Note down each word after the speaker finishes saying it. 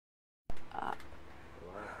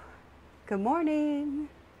Good morning.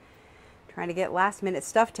 Trying to get last minute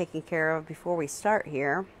stuff taken care of before we start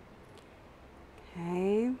here.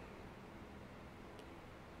 Okay.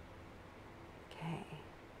 Okay.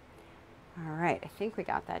 All right, I think we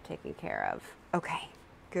got that taken care of. Okay,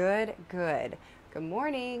 good, good. Good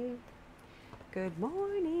morning. Good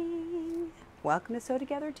morning. Welcome to Sew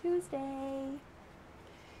Together Tuesday.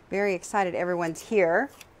 Very excited everyone's here.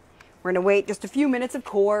 We're gonna wait just a few minutes, of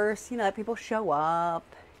course, let people show up.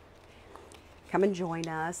 Come and join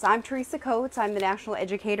us. I'm Teresa Coates. I'm the National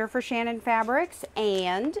Educator for Shannon Fabrics,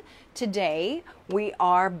 and today we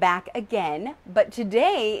are back again, but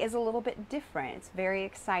today is a little bit different. It's very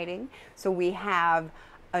exciting. So we have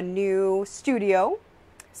a new studio.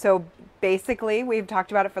 So basically, we've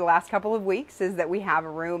talked about it for the last couple of weeks, is that we have a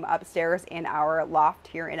room upstairs in our loft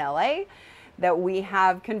here in LA that we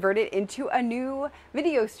have converted into a new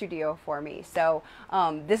video studio for me. So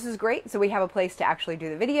this is great. So we have a place to actually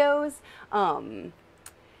do the videos. What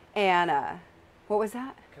was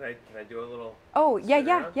that? Can I do a little? Oh,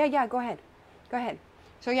 yeah. Go ahead.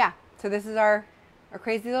 So this is our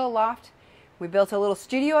crazy little loft. We built a little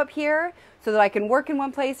studio up here so that I can work in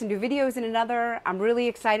one place and do videos in another. I'm really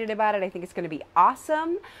excited about it. I think it's going to be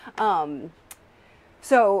awesome.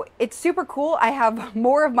 So it's super cool. I have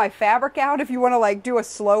more of my fabric out. If you want to do a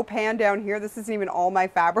slow pan down here, this isn't even all my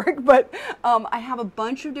fabric, but I have a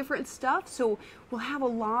bunch of different stuff. So we'll have a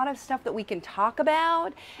lot of stuff that we can talk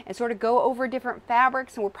about and sort of go over different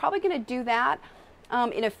fabrics. And we're probably going to do that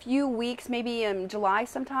in a few weeks, maybe in July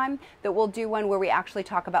sometime, that we'll do one where we actually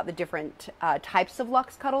talk about the different types of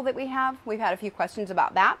luxe cuddle that we have. We've had a few questions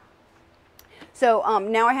about that. So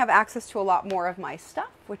now I have access to a lot more of my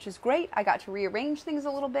stuff, which is great. I got to rearrange things a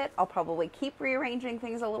little bit. I'll probably keep rearranging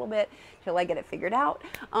things a little bit till I get it figured out.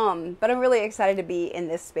 But I'm really excited to be in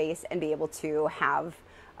this space and be able to have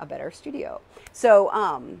a better studio.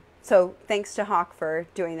 So, so thanks to Hawk for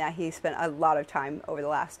doing that. He spent a lot of time over the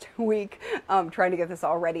last week trying to get this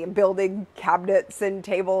all ready and building cabinets and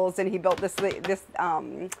tables. And he built this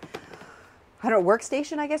I don't know,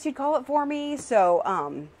 workstation, I guess you'd call it, for me. So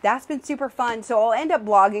that's been super fun. So I'll end up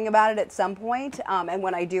blogging about it at some point. And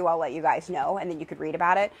when I do, I'll let you guys know, and then you could read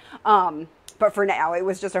about it. But for now, it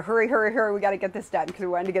was just a hurry. We got to get this done because we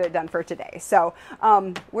wanted to get it done for today. So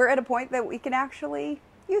we're at a point that we can actually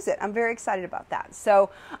use it. I'm very excited about that.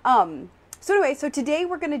 So anyway, so today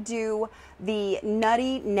we're going to do the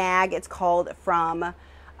Nutty Nag. It's called, from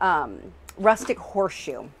Rustic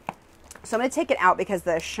Horseshoe. So I'm going to take it out because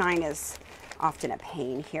the shine is often a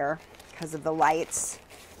pain here because of the lights.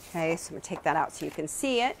 Okay, so I'm going to take that out so you can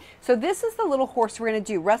see it. So this is the little horse we're going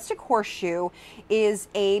to do. Rustic Horseshoe is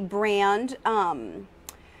a brand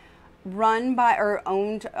run by, or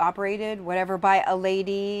owned, operated, whatever, by a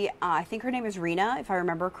lady. I think her name is Rena, if I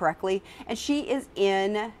remember correctly. And she is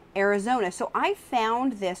in Arizona. So I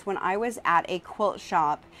found this when I was at a quilt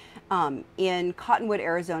shop in Cottonwood,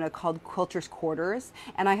 Arizona, called Quilter's Quarters,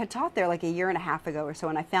 and I had taught there like a year and a half ago or so,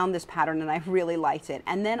 and I found this pattern and I really liked it,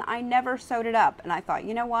 and then I never sewed it up, and I thought,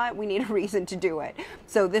 you know what, we need a reason to do it.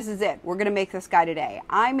 So this is it. We're gonna make this guy today.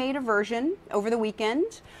 I made a version over the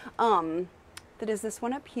weekend that is this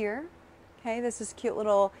one up here. Okay, this is cute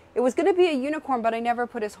little, it was gonna be a unicorn, but I never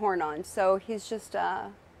put his horn on, so he's just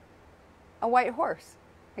a white horse,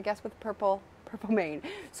 I guess, with purple mane.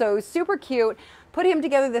 So super cute. Put him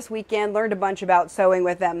together this weekend, learned a bunch about sewing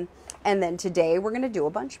with him, and then today we're going to do a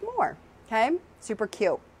bunch more. Okay, super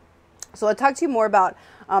cute. So I'll talk to you more about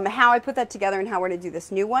how I put that together and how we're going to do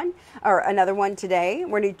this new one, or another one today.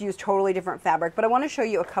 We're going to use totally different fabric, but I want to show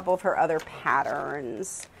you a couple of her other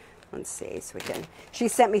patterns. Let's see, so we can, she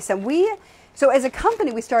sent me some. So as a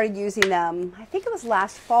company, we started using them, I think it was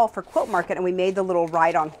last fall, for Quilt Market, and we made the little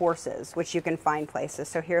ride-on horses, which you can find places.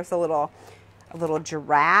 So here's a little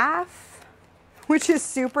giraffe, which is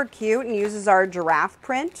super cute and uses our giraffe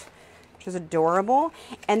print, which is adorable.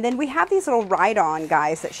 And then we have these little ride-on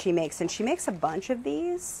guys that she makes, and she makes a bunch of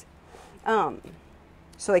these. So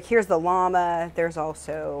like here's the llama, there's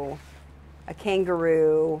also a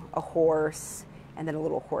kangaroo, a horse, and then a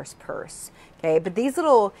little horse purse. Okay, but these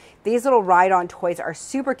little ride-on toys are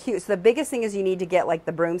super cute. So the biggest thing is you need to get like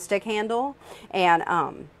the broomstick handle,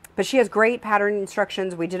 and but she has great pattern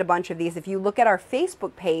instructions. We did a bunch of these. If you look at our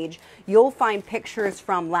Facebook page, you'll find pictures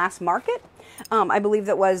from last market. I believe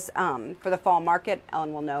that was for the fall market.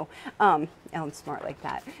 Ellen will know. Ellen's smart like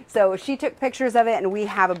that. So she took pictures of it, and we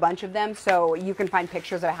have a bunch of them. So you can find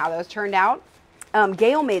pictures of how those turned out.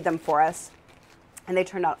 Gail made them for us. And they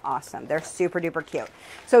turned out awesome. They're super duper cute.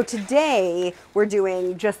 So today we're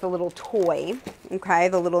doing just the little toy, okay,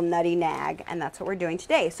 the little Nutty Nag, and that's what we're doing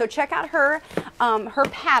today. So check out her her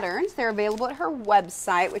patterns. They're available at her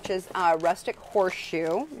website, which is Rustic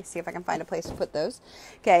Horseshoe. Let me see if I can find a place to put those.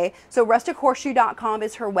 Okay, so rustichorseshoe.com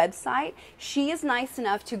is her website. She is nice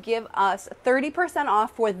enough to give us 30%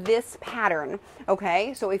 off for this pattern.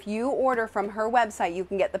 Okay, so if you order from her website, you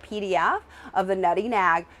can get the PDF of the Nutty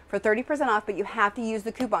Nag for 30% off, but you have to use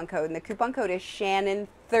the coupon code, and the coupon code is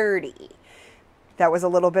Shannon30. That was a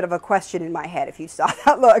little bit of a question in my head if you saw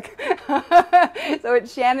that look. So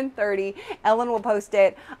it's Shannon30. Ellen will post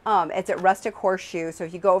it. It's at Rustic Horseshoe. So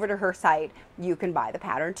if you go over to her site, you can buy the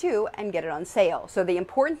pattern too and get it on sale. So the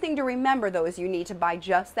important thing to remember though is you need to buy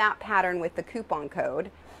just that pattern with the coupon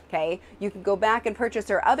code. Okay, you can go back and purchase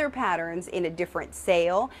her other patterns in a different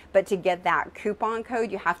sale, but to get that coupon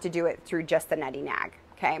code, you have to do it through just the Nutty Nag.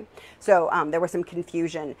 Okay, so there was some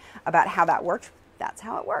confusion about how that worked. That's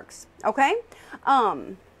how it works. Okay, all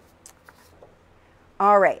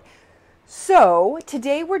right. So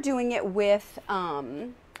today we're doing it with,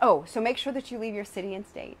 oh, so make sure that you leave your city and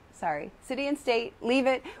state. Sorry, city and state, leave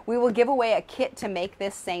it. We will give away a kit to make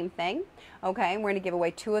this same thing. Okay, and we're going to give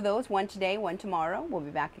away 2 of those, one today, one tomorrow. We'll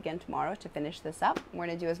be back again tomorrow to finish this up. We're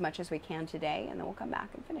going to do as much as we can today, and then we'll come back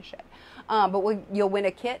and finish it. But you'll win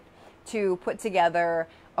a kit to put together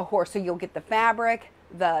a horse. So you'll get the fabric,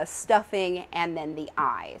 the stuffing, and then the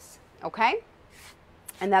eyes. Okay?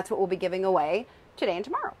 And that's what we'll be giving away today and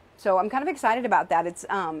tomorrow. So I'm kind of excited about that. It's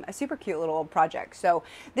a super cute little project. So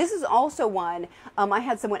this is also one, I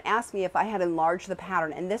had someone ask me if I had enlarged the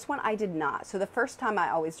pattern, and this one I did not. So the first time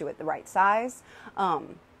I always do it the right size,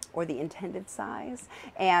 or the intended size,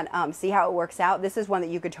 and see how it works out. This is one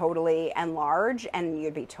that you could totally enlarge and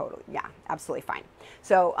you'd be totally, yeah, absolutely fine.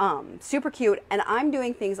 So super cute, and I'm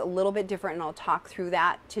doing things a little bit different, and I'll talk through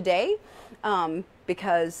that today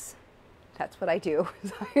because that's what I do.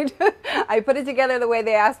 I put it together the way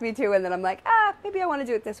they asked me to, and then I'm like, maybe I want to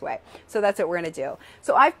do it this way. So that's what we're going to do.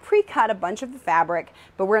 So I've pre-cut a bunch of the fabric,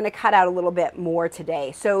 but we're going to cut out a little bit more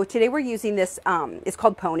today. So today we're using this, it's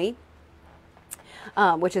called Pony,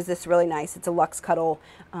 which is this really nice, it's a luxe cuddle,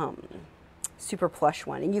 super plush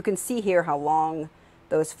one. And you can see here how long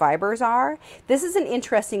those fibers are. This is an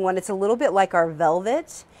interesting one. It's a little bit like our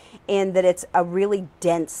velvet in that it's a really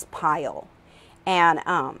dense pile. And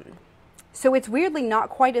so it's weirdly not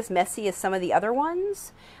quite as messy as some of the other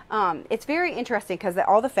ones. It's very interesting because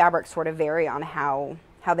all the fabrics sort of vary on how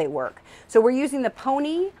they work. So we're using the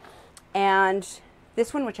Pony and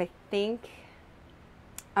this one, which I think,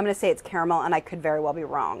 I'm going to say it's caramel, and I could very well be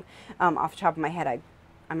wrong. Off the top of my head,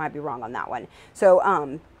 I might be wrong on that one.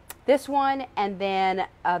 So this one, and then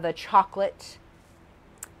the chocolate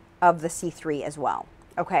of the C3 as well.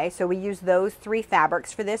 Okay, so we use those 3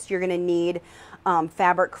 fabrics for this. You're going to need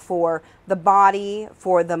fabric for the body,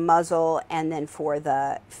 for the muzzle, and then for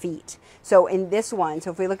the feet. So in this one,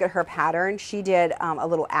 so if we look at her pattern, she did a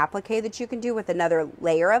little applique that you can do with another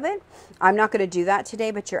layer of it. I'm not going to do that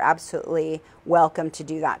today, but you're absolutely welcome to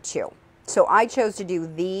do that too. So I chose to do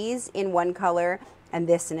these in one color and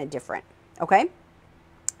this in a different, okay?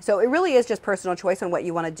 So it really is just personal choice on what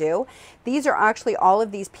you want to do. These are actually, all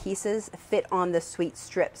of these pieces fit on the sweet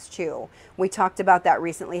strips too. We talked about that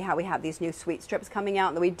recently, how we have these new sweet strips coming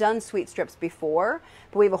out, and we've done sweet strips before,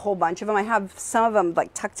 but we have a whole bunch of them. I have some of them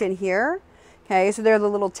like tucked in here. Okay, so they're the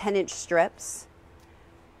little 10-inch strips.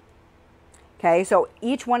 Okay, so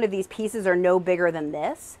each one of these pieces are no bigger than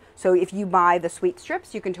this. So if you buy the sweet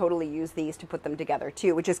strips, you can totally use these to put them together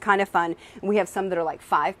too, which is kind of fun. And we have some that are like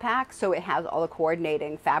 5-pack, so it has all the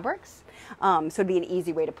coordinating fabrics. So it'd be an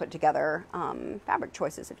easy way to put together fabric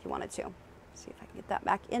choices if you wanted to. Let's see if I can get that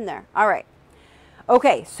back in there. All right.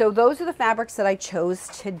 Okay, so those are the fabrics that I chose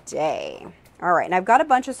today. All right, and I've got a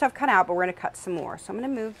bunch of stuff cut out, but we're going to cut some more. So I'm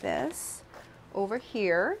going to move this over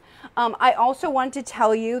here. I also wanted to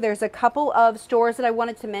tell you there's a couple of stores that I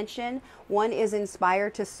wanted to mention. One is Inspire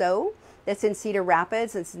to Sew. That's in Cedar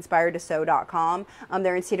Rapids. It's inspiredtosew.com.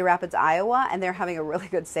 They're in Cedar Rapids, Iowa, and they're having a really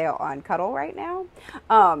good sale on Cuddle right now.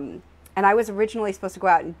 And I was originally supposed to go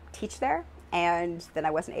out and teach there, and then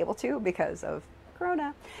I wasn't able to because of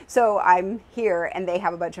Corona. So I'm here, and they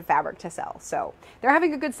have a bunch of fabric to sell. So they're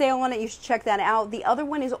having a good sale on it. You should check that out. The other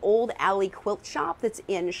one is Old Alley Quilt Shop that's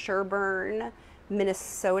in Sherburne,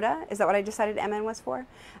 Minnesota. Is that what I decided MN was for?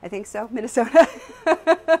 I think so. Minnesota.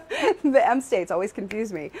 The M states always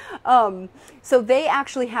confuse me. So they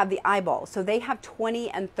actually have the eyeballs. So they have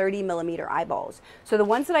 20 and 30 millimeter eyeballs. So the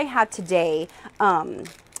ones that I had today,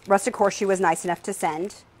 Rustic Horseshoe was nice enough to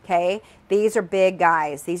send. Okay, these are big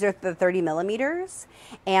guys. These are the 30 millimeters,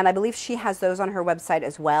 and I believe she has those on her website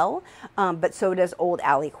as well, but so does Old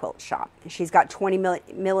Alley Quilt Shop. She's got 20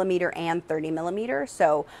 millimeter and 30 millimeter,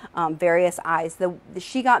 so various eyes.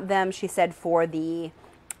 She got them, she said, for the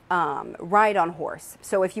ride on horse.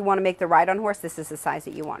 So if you want to make the ride on horse, this is the size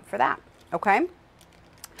that you want for that. Okay,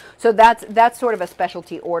 so that's sort of a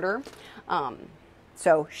specialty order.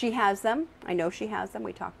 So she has them. I know she has them.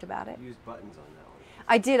 We talked about it. You used buttons on that one.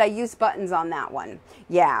 I did. I used buttons on that one.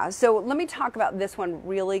 Yeah. So let me talk about this one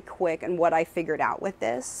really quick and what I figured out with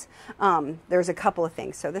this. There's a couple of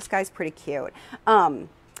things. So this guy's pretty cute.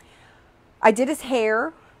 I did his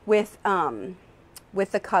hair with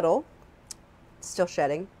the cuddle. Still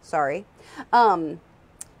shedding. Sorry.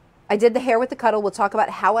 I did the hair with the cuddle. We'll talk about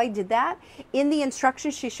how I did that. In the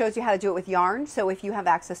instructions, she shows you how to do it with yarn. So if you have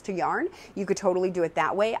access to yarn, you could totally do it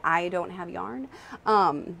that way. I don't have yarn.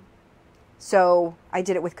 So I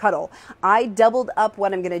did it with cuddle. I doubled up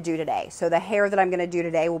what I'm going to do today. So the hair that I'm going to do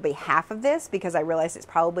today will be half of this because I realized it's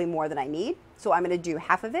probably more than I need. So I'm going to do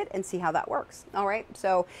half of it and see how that works. All right.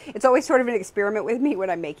 So it's always sort of an experiment with me when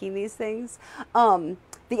I'm making these things.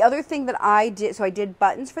 The other thing that I did, so I did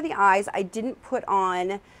buttons for the eyes. I didn't put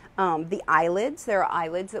on the eyelids. There are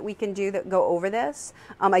eyelids that we can do that go over this.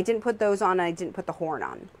 I didn't put those on, and I didn't put the horn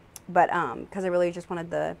on, but because I really just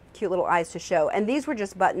wanted the cute little eyes to show. And these were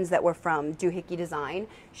just buttons that were from Doohickey Design.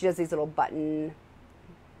 She does these little button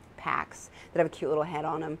packs that have a cute little head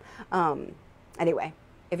on them. Anyway,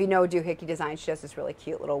 if you know Doohickey Design, she does this really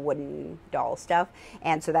cute little wooden doll stuff,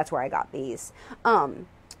 and so that's where I got these.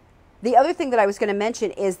 The other thing that I was going to mention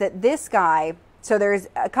is that this guy, so there's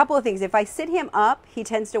a couple of things. If I sit him up, he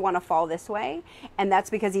tends to want to fall this way, and that's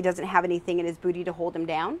because he doesn't have anything in his booty to hold him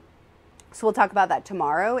down. So we'll talk about that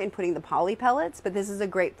tomorrow in putting the poly pellets, but this is a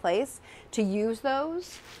great place to use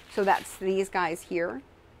those. So that's these guys here.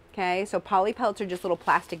 Okay, so poly pellets are just little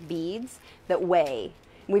plastic beads that weigh.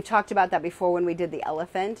 And we've talked about that before when we did the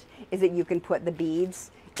elephant, is that you can put the beads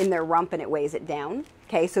in their rump and it weighs it down.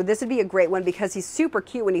 Okay, so this would be a great one because he's super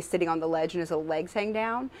cute when he's sitting on the ledge and his little legs hang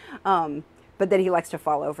down. But then he likes to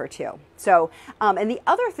fall over too. So, and the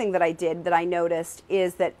other thing that I did that I noticed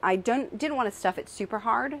is that I didn't want to stuff it super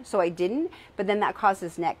hard, so I didn't, but then that caused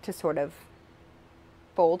his neck to sort of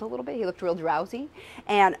fold a little bit. He looked real drowsy.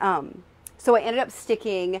 And so I ended up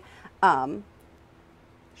sticking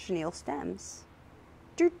chenille stems.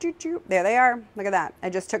 There they are. Look at that.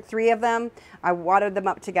 I just took 3 of them. I wadded them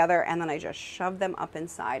up together, and then I just shoved them up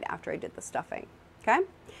inside after I did the stuffing. Okay?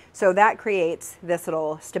 So that creates this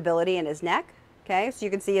little stability in his neck. Okay? So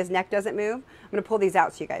you can see his neck doesn't move. I'm going to pull these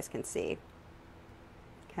out so you guys can see.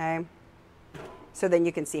 Okay? So then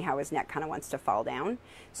you can see how his neck kind of wants to fall down.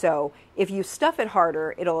 So if you stuff it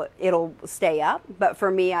harder, it'll stay up. But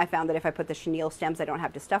for me, I found that if I put the chenille stems, I don't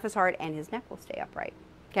have to stuff as hard, and his neck will stay upright.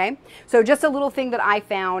 Okay, so just a little thing that I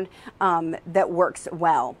found that works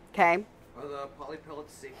well. Okay. Are the poly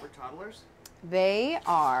pellets safe for toddlers? They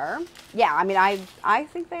are. Yeah, I mean, I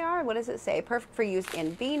think they are. What does it say? Perfect for use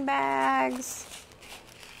in bean bags.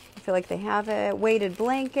 I feel like they have it. Weighted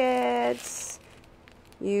blankets.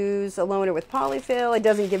 Use alone or with polyfill. It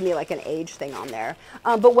doesn't give me like an age thing on there.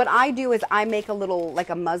 But what I do is I make a little like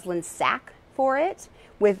a muslin sack for it.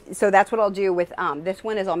 So that's what I'll do with this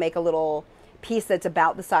one is I'll make a little piece that's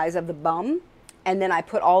about the size of the bum, and then I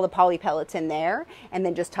put all the poly pellets in there and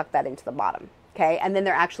then just tuck that into the bottom. Okay, and then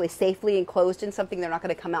they're actually safely enclosed in something. They're not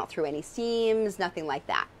going to come out through any seams, nothing like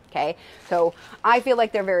that. Okay, so I feel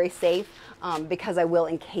like they're very safe because I will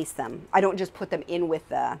encase them. I don't just put them in with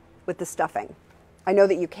the stuffing. I know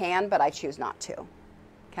that you can, but I choose not to.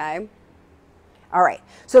 Okay. All right,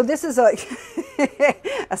 so this is a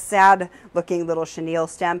sad looking little chenille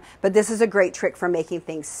stem, but this is a great trick for making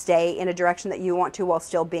things stay in a direction that you want to while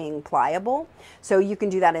still being pliable. So you can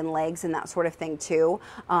do that in legs and that sort of thing too.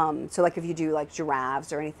 So like if you do like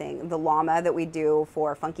giraffes or anything, the llama that we do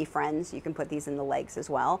for Funky Friends, you can put these in the legs as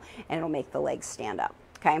well, and it'll make the legs stand up.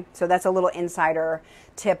 Okay, so that's a little insider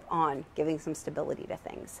tip on giving some stability to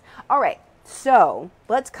things. All right, so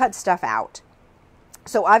let's cut stuff out.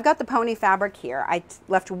 So I've got the pony fabric here. I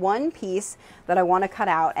left one piece that I want to cut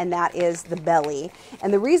out, and that is the belly.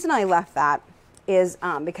 And the reason I left that is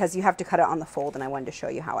because you have to cut it on the fold, and I wanted to show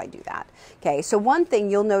you how I do that. Okay, so one thing,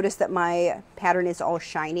 you'll notice that my pattern is all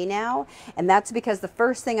shiny now, and that's because the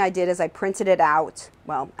first thing I did is I printed it out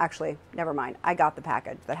well, actually, never mind. I got the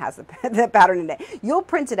package that has the pattern in it. You'll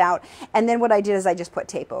print it out. And then what I did is I just put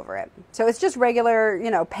tape over it. So it's just regular, you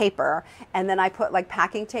know, paper. And then I put like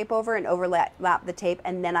packing tape over and overlap the tape.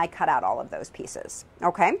 And then I cut out all of those pieces.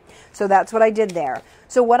 Okay. So that's what I did there.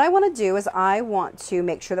 So what I want to do is I want to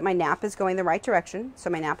make sure that my nap is going the right direction. So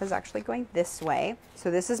my nap is actually going this way. So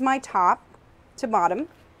this is my top to bottom.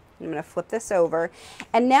 I'm going to flip this over.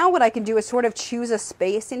 And now what I can do is sort of choose a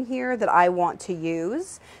space in here that I want to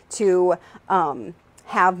use to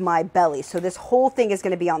have my belly. So this whole thing is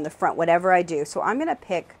going to be on the front, whatever I do. So I'm going to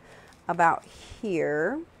pick about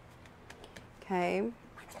here. Okay. Is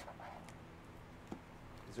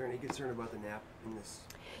there any concern about the nap in this?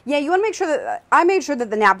 Yeah, you want to make sure that, I made sure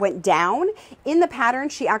that the nap went down. In the pattern,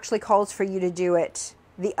 she actually calls for you to do it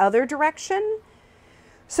the other direction.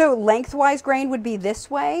 So lengthwise grain would be this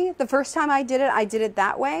way. The first time I did it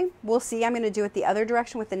that way. We'll see. I'm going to do it the other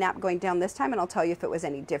direction with the nap going down this time, and I'll tell you if it was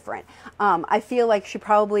any different. I feel like she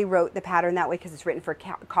probably wrote the pattern that way because it's written for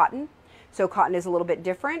cotton. So cotton is a little bit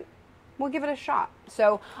different. We'll give it a shot.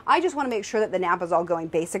 So I just want to make sure that the nap is all going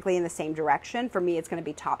basically in the same direction. For me, it's going to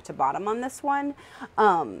be top to bottom on this one.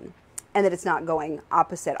 And that it's not going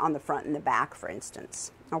opposite on the front and the back, for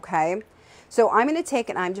instance. Okay. So I'm going to take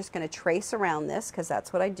and I'm just going to trace around this because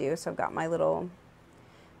that's what I do. So I've got my little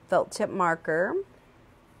felt tip marker.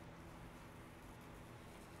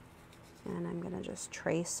 And I'm going to just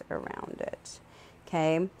trace around it.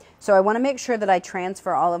 Okay. So I want to make sure that I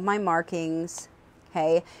transfer all of my markings.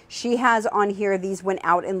 Okay. She has on here, these went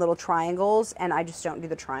out in little triangles and I just don't do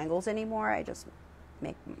the triangles anymore. I just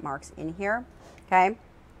make marks in here. Okay.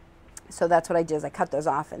 So that's what I did is I cut those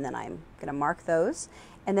off and then I'm going to mark those.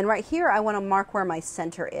 And then right here, I want to mark where my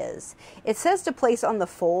center is. It says to place on the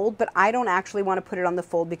fold, but I don't actually want to put it on the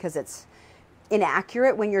fold because it's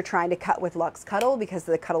inaccurate when you're trying to cut with Luxe Cuddle because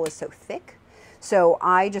the cuddle is so thick. So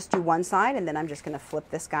I just do one side and then I'm just going to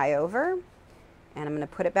flip this guy over and I'm going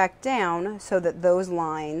to put it back down so that those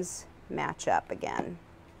lines match up again.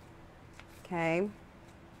 Okay.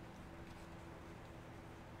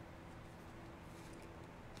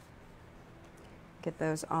 Get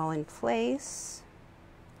those all in place.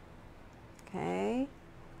 Okay,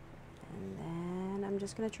 and then I'm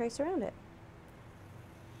just going to trace around it.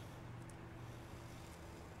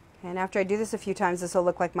 Okay, and after I do this a few times, this will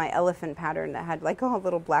look like my elephant pattern that had like all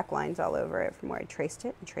little black lines all over it from where I traced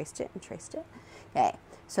it and traced it and traced it. Okay,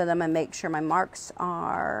 so then I'm going to make sure my marks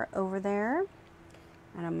are over there.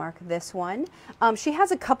 And I'll mark this one. She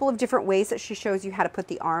has a couple of different ways that she shows you how to put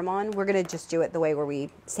the arm on. We're going to just do it the way where we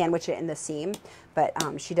sandwich it in the seam. But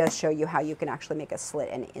she does show you how you can actually make a slit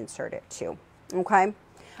and insert it too. Okay.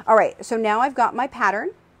 All right. So now I've got my pattern.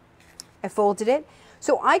 I folded it.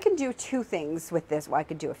 So I can do two things with this. Well, I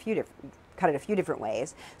could do cut it a few different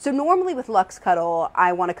ways. So normally with Luxe Cuddle,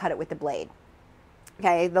 I want to cut it with the blade.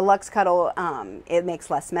 Okay. The Luxe Cuddle, it makes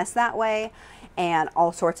less mess that way. And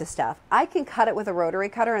all sorts of stuff. I can cut it with a rotary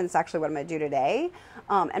cutter, and it's actually what I'm going to do today.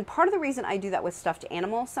 And part of the reason I do that with stuffed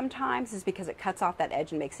animals sometimes is because it cuts off that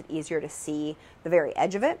edge and makes it easier to see the very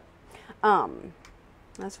edge of it. That's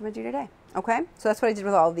what I'm going to do today. Okay, so that's what I did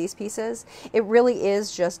with all of these pieces. It really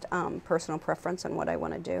is just personal preference on what I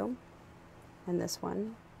want to do. And this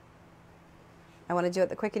one, I want to do it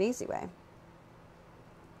the quick and easy way.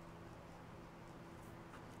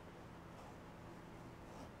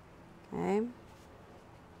 Okay.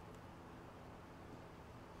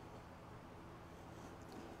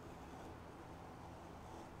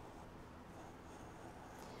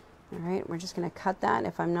 All right, we're just going to cut that.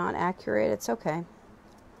 If I'm not accurate, it's okay.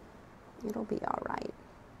 It'll be all right.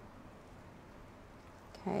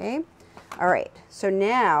 Okay. All right, so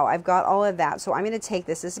now I've got all of that. So I'm going to take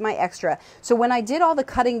this. This is my extra. So when I did all the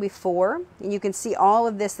cutting before, and you can see all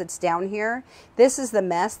of this that's down here, this is the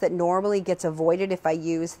mess that normally gets avoided if I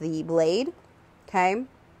use the blade. Okay.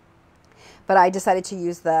 But I decided to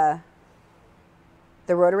use the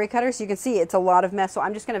rotary cutter. So you can see it's a lot of mess. So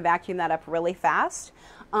I'm just going to vacuum that up really fast.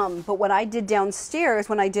 But what I did downstairs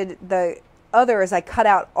when I did the other is I cut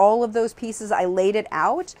out all of those pieces, I laid it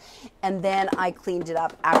out, and then I cleaned it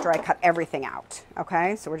up after I cut everything out.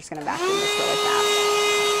 Okay, so we're just going to vacuum this really fast.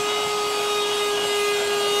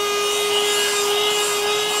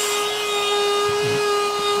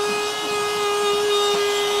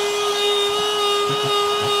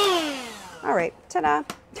 All right, ta-da.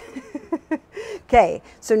 Okay,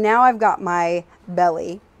 so now I've got my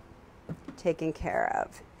belly taken care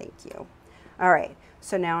of. Thank you. All right,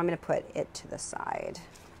 so now I'm going to put it to the side.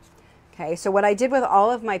 Okay, so what I did with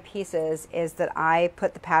all of my pieces is that I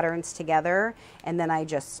put the patterns together and then I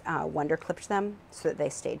just wonder clipped them so that they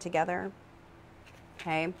stayed together.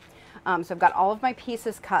 Okay, So I've got all of my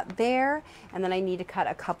pieces cut there, and then I need to cut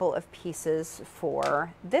a couple of pieces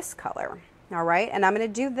for this color. All right, and I'm going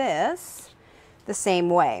to do this the same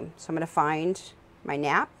way. So I'm going to find my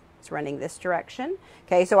nap. It's running this direction.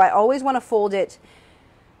 Okay, so I always want to fold it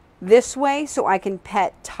this way so I can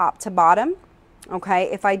pet top to bottom.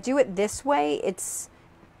 Okay, if I do it this way, it's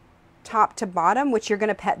top to bottom, which you're going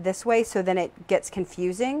to pet this way, so then it gets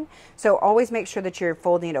confusing. So always make sure that you're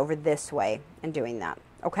folding it over this way and doing that.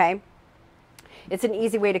 Okay, it's an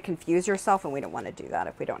easy way to confuse yourself, and we don't want to do that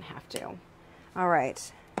if we don't have to. All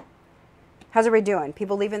right, how's everybody doing?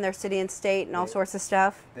 People leaving their city and state and all sorts of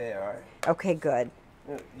stuff? They are. Okay, good.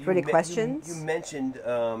 Any questions? You mentioned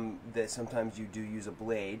that sometimes you do use a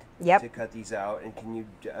blade to cut these out, and can you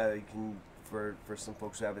for some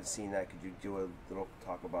folks who haven't seen that, could you do a little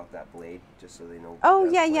talk about that blade just so they know? Oh,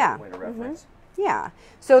 yeah. Point of reference. Yeah.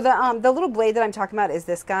 So the little blade that I'm talking about is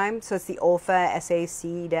this guy. So it's the Olfa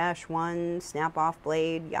SAC-1 snap off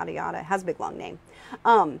blade, yada yada. It has a big long name.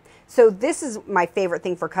 So this is my favorite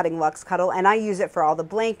thing for cutting Luxe Cuddle, and I use it for all the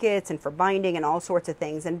blankets and for binding and all sorts of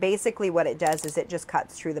things. And basically what it does is it just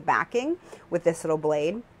cuts through the backing with this little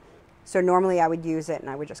blade. So normally I would use it and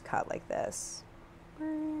I would just cut like this.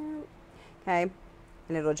 Okay,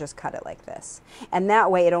 and it'll just cut it like this. And that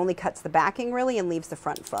way it only cuts the backing really and leaves the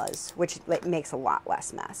front fuzz, which makes a lot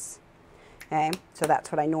less mess. Okay, so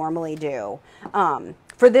that's what I normally do.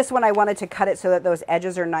 For this one, I wanted to cut it so that those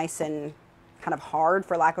edges are nice and kind of hard,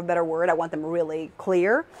 for lack of a better word. I want them really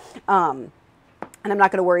clear. And I'm not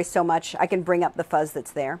going to worry so much. I can bring up the fuzz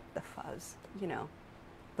that's there. The fuzz, you know,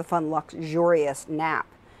 the fun, luxurious nap.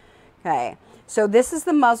 Okay, so this is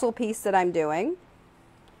the muzzle piece that I'm doing.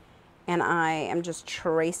 And I am just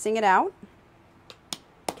tracing it out.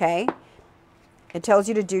 Okay. It tells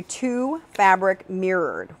you to do 2 fabric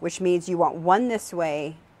mirrored, which means you want one this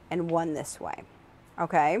way and one this way.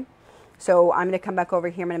 Okay. So I'm going to come back over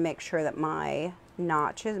here. I'm going to make sure that my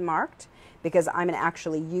notch is marked because I'm going to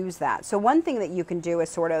actually use that. So one thing that you can do is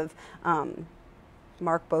sort of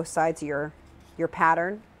mark both sides of your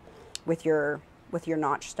pattern with your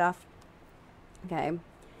notch stuff. Okay.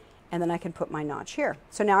 And then I can put my notch here.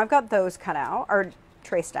 So now I've got those cut out or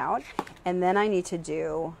traced out, and then I need to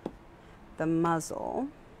do the muzzle.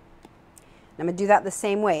 I'm going to do that the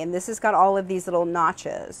same way, and this has got all of these little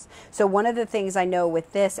notches. So one of the things I know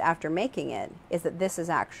with this after making it is that this is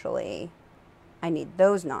actually, I need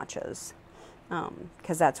those notches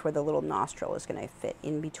because that's where the little nostril is going to fit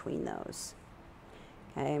in between those.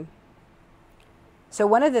 Okay. So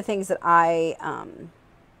one of the things that I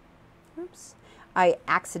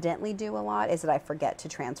accidentally do a lot is that I forget to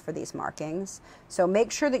transfer these markings. So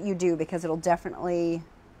make sure that you do, because it'll definitely,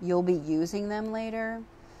 you'll be using them later.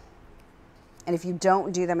 And if you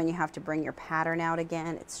don't do them and you have to bring your pattern out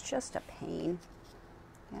again, it's just a pain.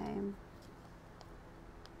 Okay.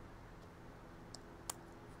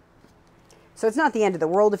 So it's not the end of the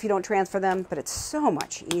world if you don't transfer them, but it's so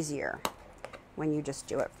much easier when you just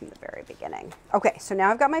do it from the very beginning. Okay, so now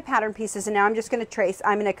I've got my pattern pieces, and now I'm just going to trace,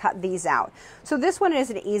 I'm going to cut these out. So this one is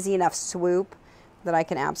an easy enough swoop that I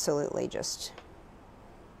can absolutely just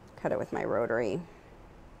cut it with my rotary.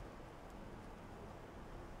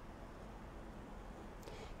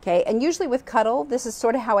 Okay, and usually with Cuddle, this is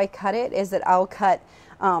sort of how I cut it, is that I'll cut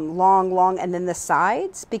long, and then the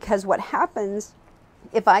sides, because what happens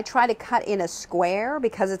if I try to cut in a square,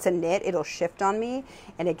 because it's a knit, it'll shift on me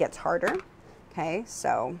and it gets harder. Okay,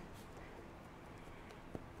 so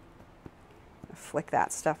flick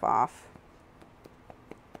that stuff off.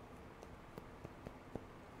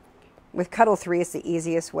 With Cuddle 3, it's the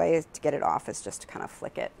easiest way to get it off is just to kind of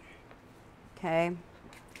flick it. Okay,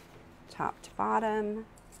 top to bottom,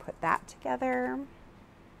 put that together.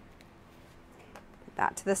 Put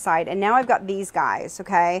that to the side, and now I've got these guys,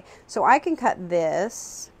 okay? So I can cut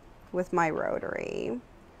this with my rotary,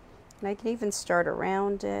 and I can even start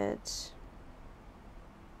around it.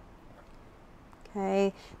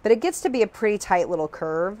 Okay, but it gets to be a pretty tight little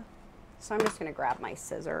curve. So I'm just going to grab my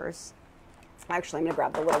scissors. Actually, I'm going to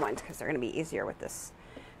grab the little ones because they're going to be easier with this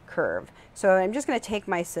curve. So I'm just going to take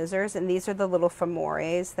my scissors, and these are the little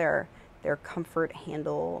Femores. They're comfort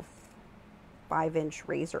handle 5-inch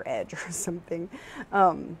razor edge or something.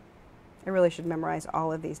 I really should memorize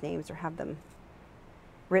all of these names or have them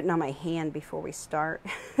written on my hand before we start.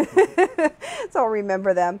 So I'll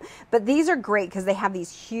remember them. But these are great because they have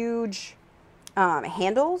these huge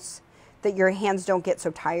handles that your hands don't get so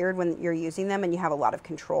tired when you're using them, and you have a lot of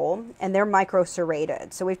control, and they're micro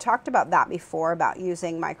serrated. So we've talked about that before, about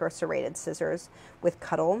using micro serrated scissors with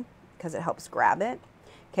Cuddle because it helps grab it.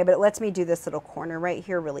 Okay, but it lets me do this little corner right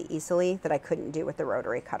here really easily that I couldn't do with the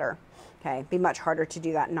rotary cutter. Okay, it'd be much harder to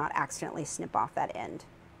do that and not accidentally snip off that end,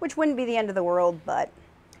 which wouldn't be the end of the world, but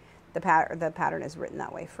the pattern is written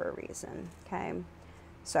that way for a reason. Okay,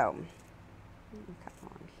 so cut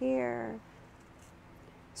along here.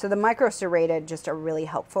 So the micro serrated just are really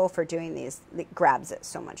helpful for doing these. It grabs it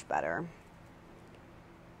so much better.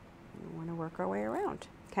 We want to work our way around.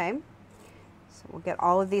 Okay. So we'll get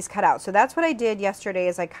all of these cut out. So that's what I did yesterday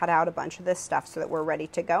is I cut out a bunch of this stuff so that we're ready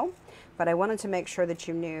to go. But I wanted to make sure that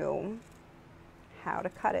you knew how to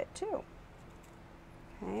cut it too.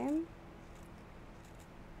 Okay.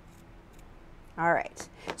 All right.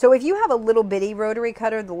 So if you have a little bitty rotary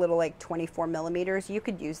cutter, the little like 24 millimeters, you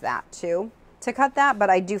could use that too to cut that. But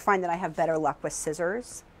I do find that I have better luck with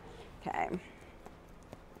scissors. Okay.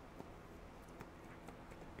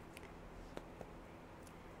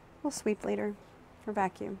 We'll sweep later or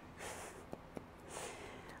vacuum.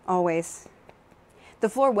 Always. The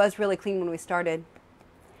floor was really clean when we started.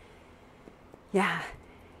 Yeah,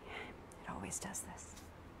 it always does this.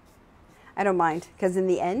 I don't mind because in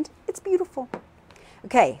the end, it's beautiful.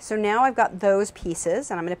 Okay, so now I've got those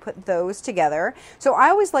pieces and I'm going to put those together. So I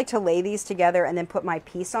always like to lay these together and then put my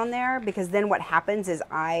piece on there because then what happens is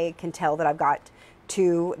I can tell that I've got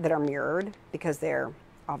two that are mirrored because they're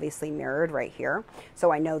obviously mirrored right here.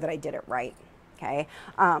 So I know that I did it right. Okay.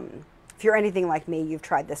 If you're anything like me, you've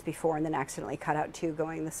tried this before and then accidentally cut out two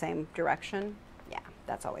going the same direction. Yeah,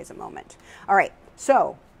 that's always a moment. All right.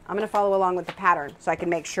 So I'm going to follow along with the pattern so I can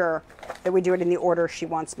make sure that we do it in the order she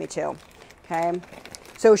wants me to. Okay.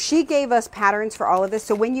 So she gave us patterns for all of this.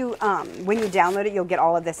 So when you download it, you'll get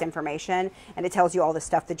all of this information and it tells you all the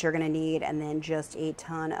stuff that you're going to need and then just a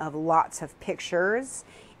ton of lots of pictures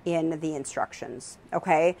in the instructions.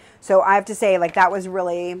 Okay, so I have to say, like, that was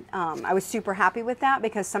really I was super happy with that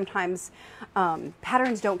because sometimes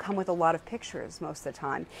patterns don't come with a lot of pictures most of the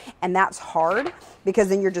time, and that's hard because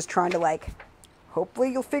then you're just trying to, like,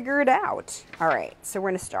 hopefully you'll figure it out. All right, so we're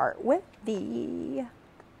going to start with the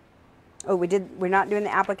we're not doing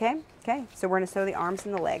the applique. Okay, so we're going to sew the arms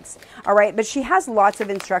and the legs. All right, but she has lots of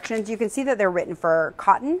instructions. You can see that they're written for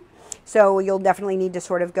cotton. So you'll definitely need to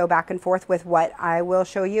sort of go back and forth with what I will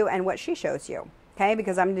show you and what she shows you, okay?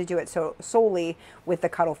 Because I'm going to do it solely with the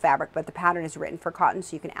cuddle fabric, but the pattern is written for cotton,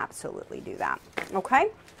 so you can absolutely do that, okay?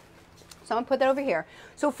 So I'm going to put that over here.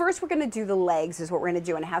 So first we're going to do the legs is what we're going to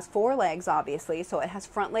do, and it has 4 legs, obviously. So it has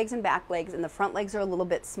front legs and back legs, and the front legs are a little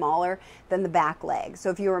bit smaller than the back legs. So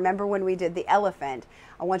if you remember when we did the elephant,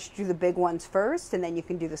 I want you to do the big ones first, and then you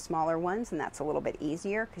can do the smaller ones, and that's a little bit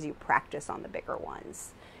easier because you practice on the bigger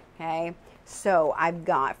ones. Okay, so I've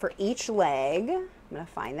got for each leg, I'm going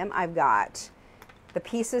to find them, I've got the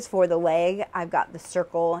pieces for the leg, I've got the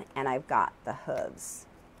circle, and I've got the hooves.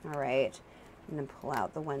 All right, and then pull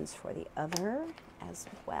out the ones for the other as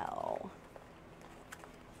well.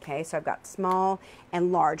 Okay, so I've got small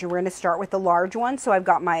and large, and we're going to start with the large one. So I've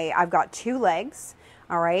got 2 legs.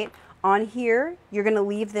 All right, on here, you're going to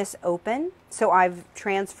leave this open. So I've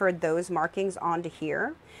transferred those markings onto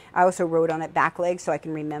here. I also wrote on it back leg so I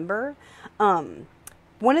can remember.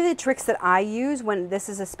 One of the tricks that I use when this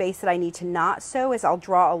is a space that I need to not sew is I'll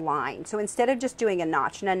draw a line. So instead of just doing a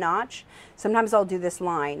notch and a notch, sometimes I'll do this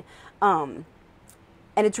line. And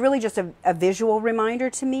it's really just a visual reminder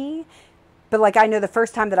to me. But like I know the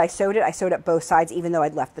first time that I sewed it both sides even though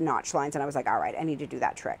I'd left the notch lines, and I was like, all right, I need to do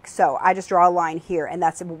that trick. So I just draw a line here, and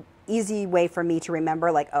that's an easy way for me to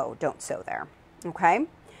remember, like, oh, don't sew there. Okay?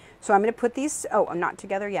 So I'm going to put these, I'm not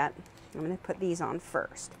together yet. I'm going to put these on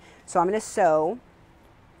first. So I'm going to sew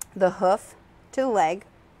the hoof to the leg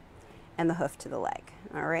and the hoof to the leg.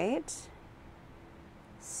 All right.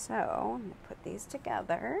 So I'm going to put these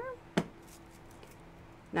together.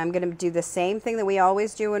 Now I'm going to do the same thing that we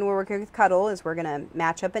always do when we're working with cuddle is we're going to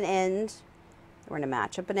match up an end. We're going to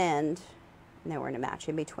match up an end. And then we're going to match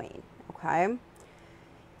in between. Okay.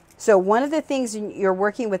 So one of the things you're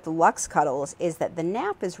working with the luxe cuddles is that the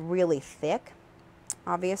nap is really thick,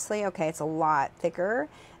 obviously. Okay, it's a lot thicker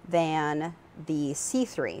than the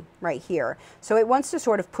C3 right here. So it wants to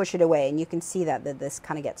sort of push it away, and you can see that this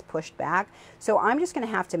kind of gets pushed back. So I'm just going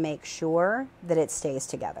to have to make sure that it stays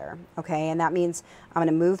together, okay? And that means I'm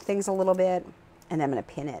going to move things a little bit, and then I'm going to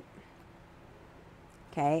pin it,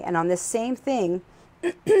 okay? And on this same thing,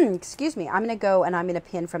 excuse me, I'm going to go and I'm going to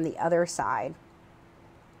pin from the other side.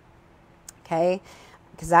 Okay,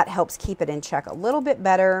 because that helps keep it in check a little bit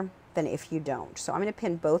better than if you don't. So I'm going to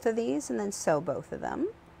pin both of these and then sew both of them.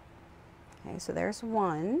 Okay, so there's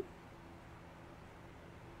one.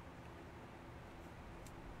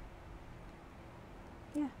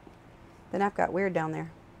 Yeah, the nap got weird down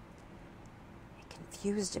there. It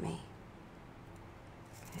confused me.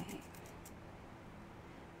 Okay.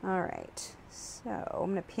 All right. So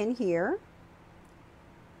I'm going to pin here,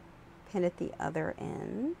 pin at the other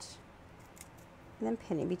end, and then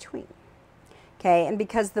pin in between. Okay, and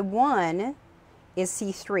because the one is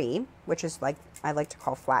C3, which is like I like to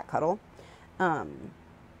call flat cuddle, and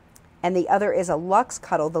the other is a luxe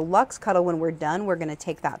cuddle. The luxe cuddle, when we're done, we're going to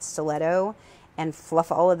take that stiletto and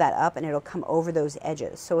fluff all of that up, and it'll come over those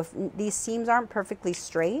edges. So if these seams aren't perfectly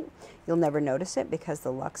straight, you'll never notice it because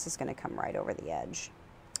the luxe is going to come right over the edge.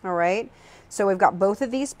 All right, so we've got both of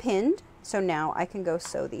these pinned, so now I can go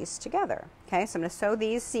sew these together. Okay, so I'm going to sew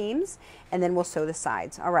these seams, and then we'll sew the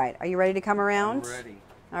sides. All right, are you ready to come around? I'm ready.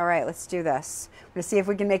 All right, let's do this. We're going to see if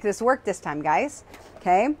we can make this work this time, guys.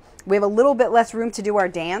 Okay, we have a little bit less room to do our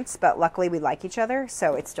dance, but luckily we like each other,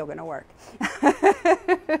 so it's still going to work.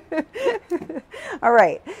 All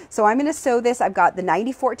right, so I'm going to sew this. I've got the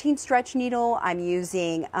 9014 stretch needle. I'm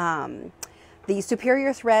using the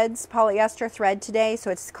Superior Threads polyester thread today,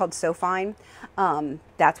 so it's called So Fine.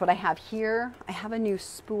 That's what I have here. I have a new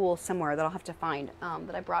spool somewhere that I'll have to find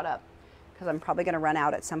that I brought up because I'm probably going to run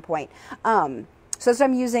out at some point. So that's what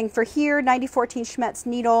I'm using for here, 9014 Schmetz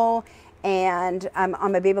needle, and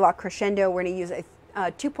on my Baby Lock Crescendo, we're going to use a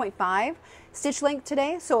 2.5 stitch length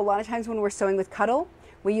today. So a lot of times when we're sewing with Cuddle,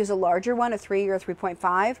 we use a larger one, a 3 or a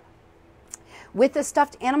 3.5. With the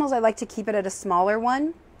stuffed animals, I like to keep it at a smaller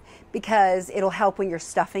one because it'll help when you're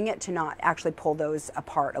stuffing it to not actually pull those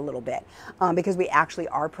apart a little bit because we actually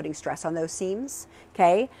are putting stress on those seams,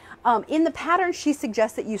 okay? In the pattern, she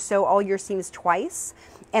suggests that you sew all your seams twice,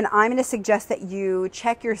 and I'm going to suggest that you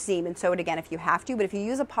check your seam and sew it again if you have to, but if you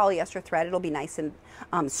use a polyester thread, it'll be nice and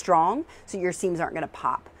strong so your seams aren't going to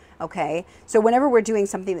pop. Okay, so whenever we're doing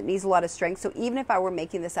something that needs a lot of strength, so even if I were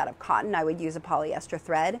making this out of cotton, I would use a polyester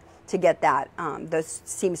thread to get that those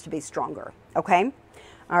seams to be stronger. Okay,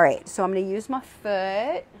 all right, so I'm going to use my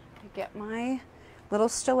foot to get my little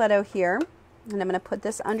stiletto here, and I'm going to put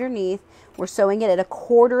this underneath. We're sewing it at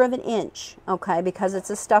 1/4 inch, okay, because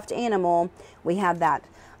it's a stuffed animal. We have that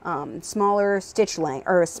smaller stitch length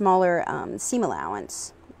or a smaller seam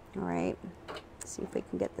allowance. All right, let's see if we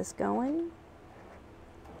can get this going.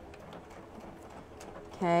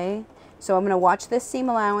 Okay, so I'm going to watch this seam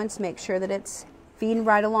allowance, make sure that it's feeding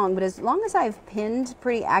right along, but as long as I've pinned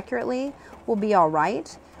pretty accurately, we'll be all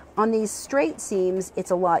right. On these straight seams,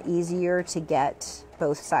 it's a lot easier to get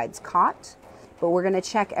both sides caught, but we're going to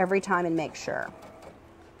check every time and make sure.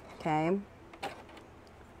 Okay.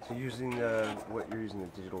 So using what you're using, the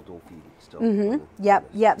digital dual feed still.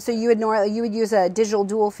 Yep. So you would use a digital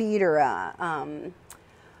dual feed or a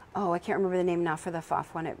I can't remember the name now for the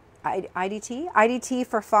FOF one. IDT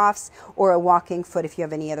for FOFs, or a walking foot if you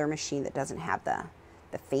have any other machine that doesn't have the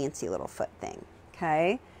fancy little foot thing.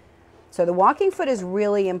 Okay, so the walking foot is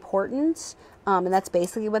really important, and that's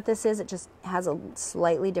basically what this is. It just has a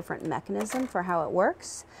slightly different mechanism for how it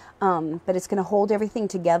works, but it's going to hold everything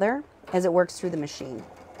together as it works through the machine.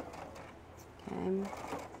 Okay,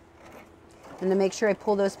 and to make sure I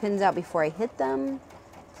pull those pins out before I hit them.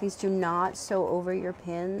 Please do not sew over your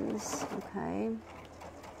pins. Okay.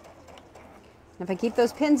 If I keep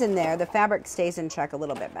those pins in there, the fabric stays in check a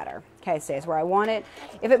little bit better. Okay, it stays where I want it.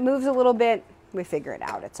 If it moves a little bit, we figure it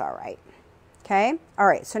out. It's all right. Okay, all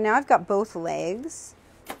right, so now I've got both legs.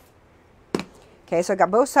 Okay, so I've got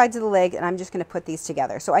both sides of the leg, and I'm just going to put these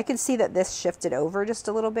together. So I can see that this shifted over just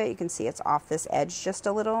a little bit. You can see it's off this edge just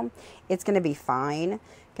a little. It's going to be fine.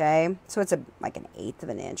 Okay, so it's like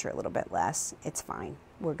 1/8 inch or a little bit less. It's fine.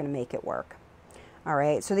 We're going to make it work. All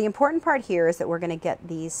right, so the important part here is that we're going to get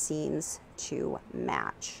these seams to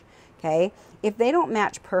match, okay? If they don't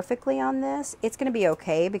match perfectly on this, it's going to be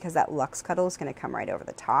okay because that luxe cuddle is going to come right over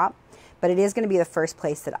the top, but it is going to be the first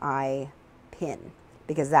place that I pin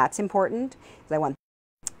because that's important. I want,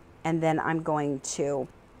 and then I'm going to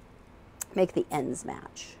make the ends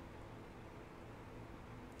match,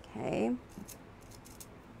 okay?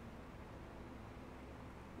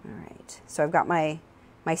 All right, so I've got my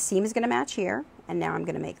seam is going to match here. And now I'm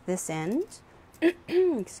going to make this end.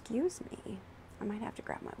 Excuse me. I might have to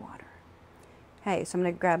grab my water. Okay, so I'm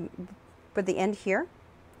going to put the end here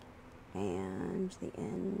and the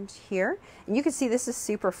end here. And you can see this is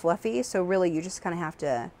super fluffy, so really you just kind of have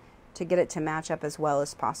to get it to match up as well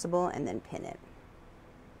as possible and then pin it.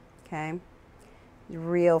 Okay,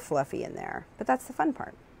 real fluffy in there, but that's the fun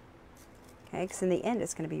part. Okay, because in the end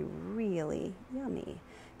it's going to be really yummy.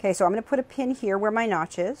 Okay, so I'm going to put a pin here where my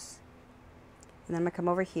notch is. And then I'm going to come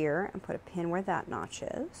over here and put a pin where that notch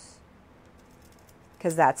is,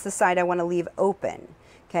 because that's the side I want to leave open.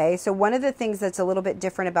 Okay, so one of the things that's a little bit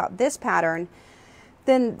different about this pattern,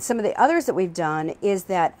 Then some of the others that we've done is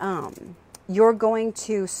that you're going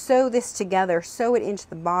to sew this together, sew it into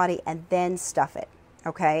the body, and then stuff it,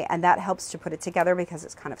 okay? And that helps to put it together because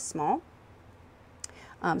it's kind of small.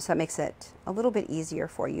 So it makes it a little bit easier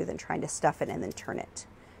for you than trying to stuff it and then turn it,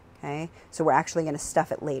 okay? So we're actually going to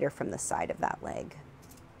stuff it later from the side of that leg.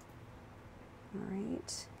 All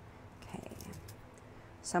right, okay.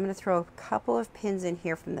 So I'm going to throw a couple of pins in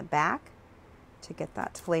here from the back to get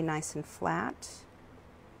that to lay nice and flat.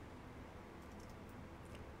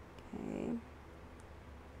 Okay.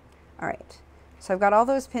 All right, so I've got all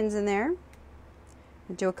those pins in there.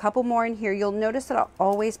 I'll do a couple more in here. You'll notice that I'll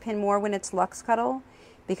always pin more when it's Luxe Cuddle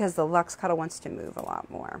because the Luxe Cuddle wants to move a lot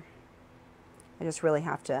more. I just really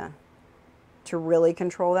have to really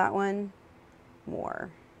control that one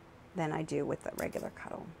more than I do with the regular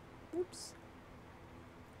Cuddle. Oops.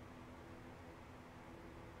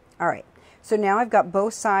 All right, so now I've got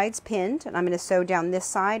both sides pinned, and I'm going to sew down this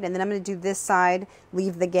side, and then I'm going to do this side,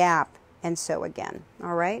 leave the gap, and sew again.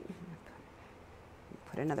 All right,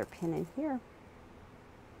 put another pin in here.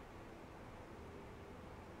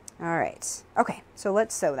 All right, okay, so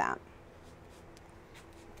let's sew that.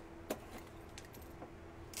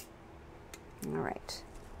 All right,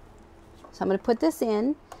 so I'm going to put this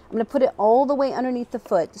in. I'm going to put it all the way underneath the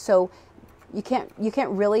foot, so you can't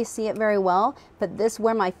really see it very well, but this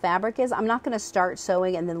where my fabric is, I'm not going to start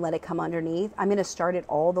sewing and then let it come underneath. I'm going to start it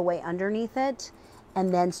all the way underneath it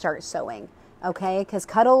and then start sewing, okay? Because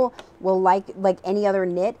Cuddle will like any other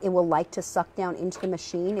knit, it will like to suck down into the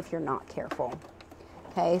machine if you're not careful.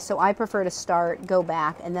 Okay, so I prefer to start, go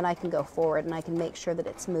back, and then I can go forward and I can make sure that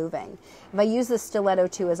it's moving. If I use the stiletto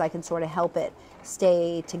too, as I can sort of help it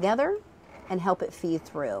stay together and help it feed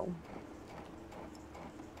through.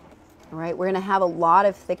 All right, we're going to have a lot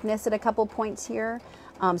of thickness at a couple points here.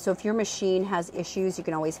 So if your machine has issues, you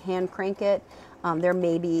can always hand crank it. There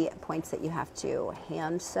may be points that you have to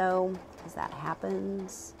hand sew because that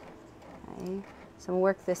happens. Okay, so I'm going to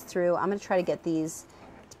work this through. I'm going to try to get these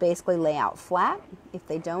to basically lay out flat. If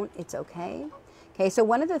they don't, it's okay. Okay, so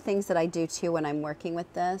one of the things that I do too when I'm working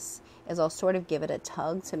with this is I'll sort of give it a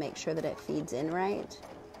tug to make sure that it feeds in right.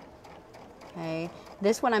 Okay,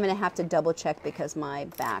 this one I'm going to have to double check because my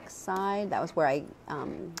back side, that was where I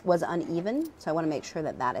was uneven. So I want to make sure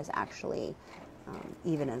that that is actually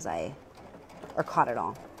even as or caught it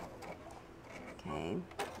all. Okay,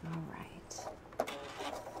 all right.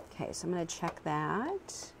 Okay, so I'm going to check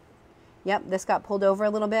that. Yep, this got pulled over a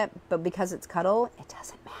little bit, but because it's Cuddle, it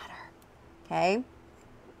doesn't matter. Okay,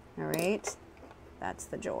 all right, that's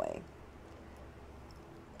the joy.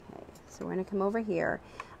 Okay, so we're going to come over here.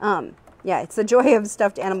 Yeah, it's the joy of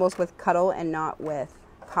stuffed animals with Cuddle and not with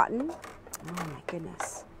cotton. Oh my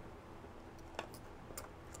goodness.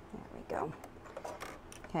 There we go.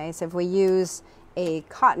 Okay, so if we use a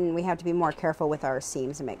cotton, we have to be more careful with our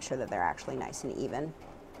seams and make sure that they're actually nice and even.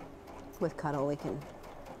 With Cuddle, we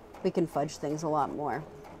can fudge things a lot more,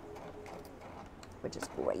 which is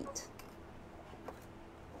great.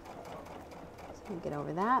 So get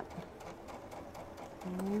over that.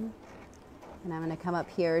 Okay. And I'm going to come up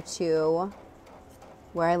here to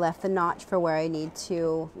where I left the notch for where I need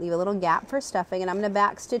to leave a little gap for stuffing. And I'm going to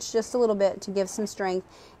back stitch just a little bit to give some strength.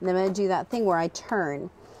 And then I'm going to do that thing where I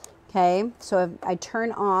turn. Okay, so if I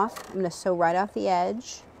turn off, I'm going to sew right off the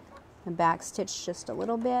edge and back stitch just a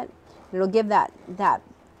little bit. It'll give that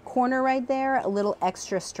corner right there a little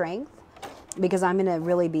extra strength because I'm going to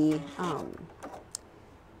really be,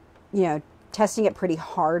 you know, testing it pretty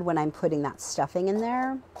hard when I'm putting that stuffing in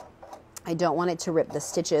there. I don't want it to rip the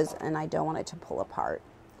stitches and I don't want it to pull apart.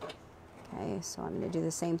 Okay, so I'm going to do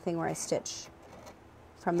the same thing where I stitch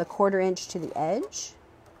from the 1/4 inch to the edge.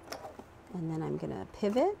 And then I'm going to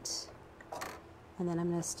pivot. And then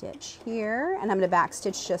I'm going to stitch here. And I'm going to back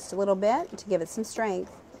stitch just a little bit to give it some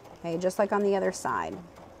strength. Okay, just like on the other side. And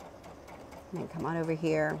then come on over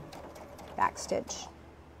here, back stitch,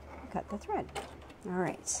 cut the thread. All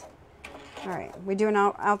right. All right, we're doing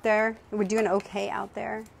out there? We're doing okay out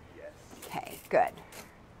there? Okay, good.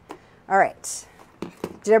 All right.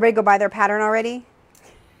 Did everybody go buy their pattern already?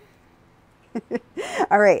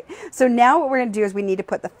 All right. So now what we're going to do is we need to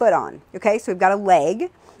put the foot on. Okay, so we've got a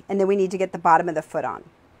leg, and then we need to get the bottom of the foot on.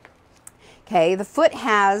 Okay, the foot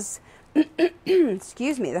has,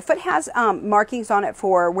 excuse me, the foot has markings on it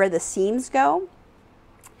for where the seams go.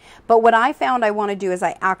 But what I found I want to do is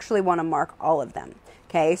I actually want to mark all of them.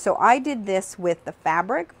 Okay, so I did this with the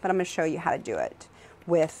fabric, but I'm going to show you how to do it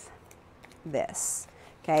with this.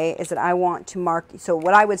 Okay, is that I want to mark, so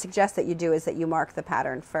what I would suggest that you do is that you mark the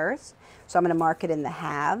pattern first. So I'm going to mark it in the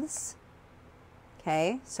halves.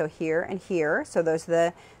 Okay, so here and here. So those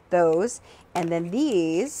are those, and then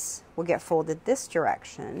these will get folded this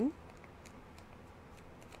direction.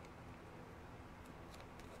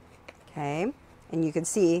 Okay, and you can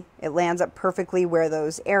see it lands up perfectly where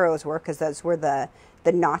those arrows were, because those were the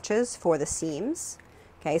notches for the seams.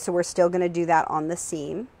 Okay, so we're still going to do that on the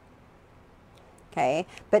seam. Okay,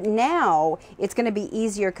 but now it's going to be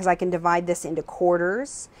easier because I can divide this into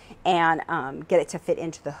quarters and get it to fit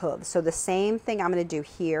into the hooves. So the same thing I'm going to do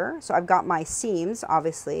here. So I've got my seams,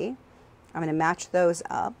 obviously. I'm going to match those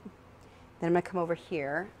up. Then I'm going to come over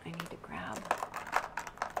here. I need to grab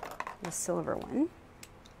the silver one.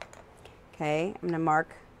 Okay, I'm going to mark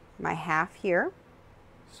my half here.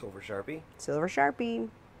 Silver Sharpie? Silver Sharpie.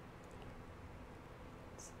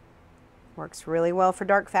 Works really well for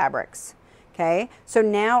dark fabrics. Okay, so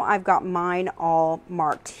now I've got mine all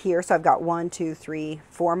marked here. So I've got 1, 2, 3,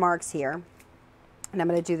 4 marks here. And I'm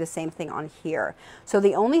going to do the same thing on here. So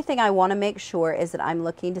the only thing I want to make sure is that I'm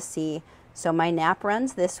looking to see, so my nap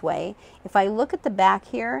runs this way. If I look at the back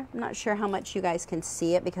here, I'm not sure how much you guys can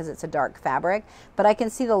see it because it's a dark fabric, but I can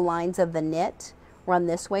see the lines of the knit run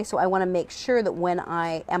this way. So I want to make sure that when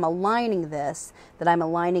I am aligning this, that I'm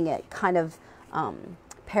aligning it kind of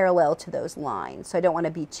parallel to those lines. So I don't want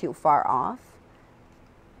to be too far off.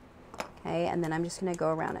 Okay, and then I'm just going to go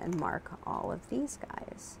around and mark all of these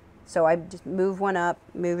guys. So I just move one up,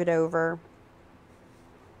 move it over,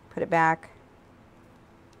 put it back,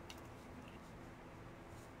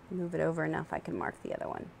 move it over enough I can mark the other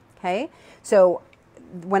one. Okay, so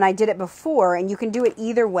when I did it before, and you can do it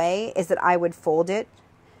either way, is that I would fold it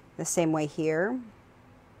the same way here.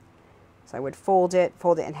 So I would fold it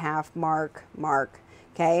in half, mark, mark.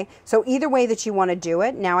 Okay, so either way that you want to do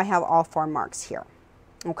it, now I have all 4 marks here.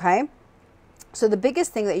 Okay, so the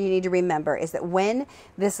biggest thing that you need to remember is that when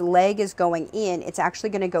this leg is going in, it's actually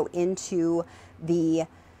going to go into the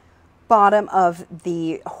bottom of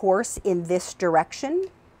the horse in this direction.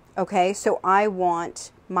 Okay, so I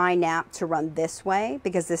want my nap to run this way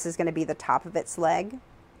because this is going to be the top of its leg.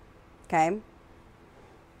 Okay,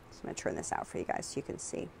 so I'm going to turn this out for you guys so you can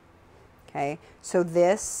see. Okay, so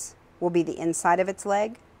this will be the inside of its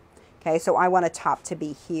leg. Okay, so I want a top to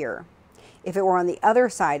be here. If it were on the other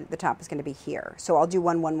side, the top is going to be here. So I'll do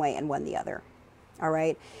one way and one the other. All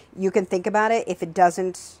right, you can think about it. If it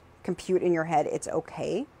doesn't compute in your head, it's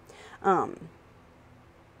okay. But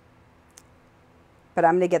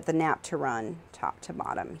I'm going to get the nap to run top to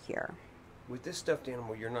bottom here. With this stuffed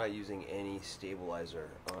animal, you're not using any stabilizer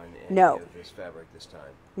on any of this fabric this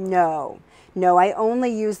time? No. No, I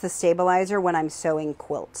only use the stabilizer when I'm sewing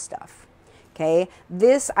quilt stuff. Okay,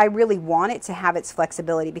 this, I really want it to have its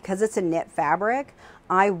flexibility because it's a knit fabric.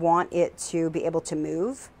 I want it to be able to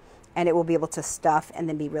move, and it will be able to stuff and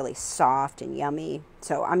then be really soft and yummy.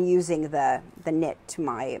 So I'm using the knit to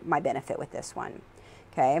my benefit with this one.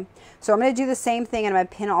 Okay, so I'm going to do the same thing, and I'm going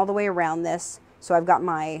to pin all the way around this. So I've got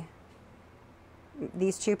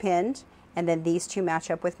these 2 pinned, and then these 2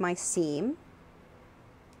 match up with my seam.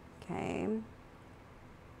 Okay,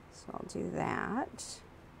 so I'll do that.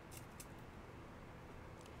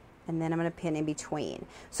 And then I'm going to pin in between.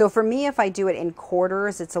 So for me, if I do it in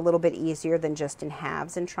quarters, it's a little bit easier than just in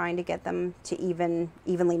halves and trying to get them to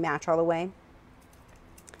evenly match all the way.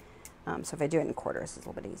 So if I do it in quarters, it's a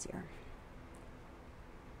little bit easier.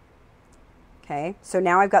 Okay, so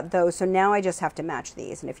now I've got those. So now I just have to match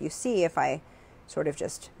these. And if you see, if I sort of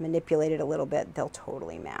just manipulate it a little bit, they'll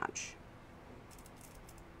totally match.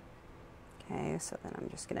 Okay, so then I'm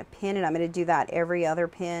just going to pin, and I'm going to do that every other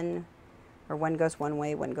pin. Or one goes one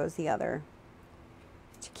way, one goes the other,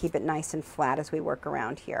 to keep it nice and flat as we work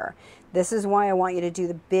around here. This is why I want you to do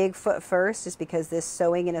the big foot first, is because this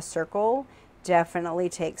sewing in a circle definitely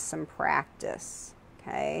takes some practice.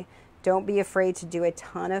 Okay, don't be afraid to do a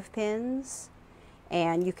ton of pins,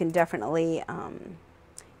 and you can definitely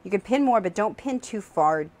you can pin more, but don't pin too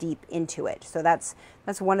far deep into it. So that's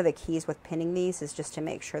one of the keys with pinning these, is just to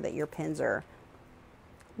make sure that your pins are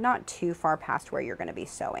not too far past where you're going to be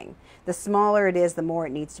sewing. The smaller it is, the more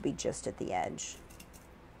it needs to be just at the edge.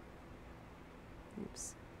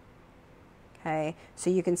 Oops. Okay, so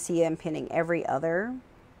you can see I'm pinning every other.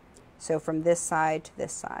 So from this side to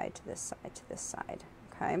this side to this side to this side.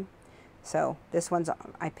 Okay, so this one's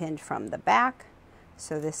I pinned from the back.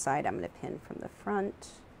 So this side I'm going to pin from the front.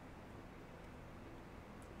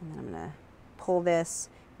 And then I'm going to pull this,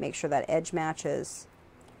 make sure that edge matches,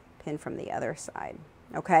 pin from the other side.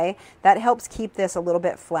 Okay, that helps keep this a little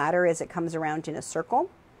bit flatter as it comes around in a circle.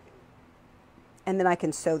 And then I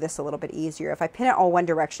can sew this a little bit easier. If I pin it all one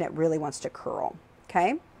direction, it really wants to curl.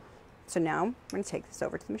 Okay, so now I'm going to take this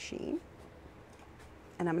over to the machine,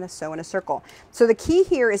 and I'm going to sew in a circle. So the key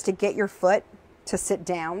here is to get your foot to sit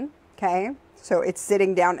down, okay? So it's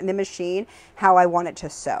sitting down in the machine how I want it to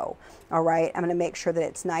sew, all right? I'm gonna make sure that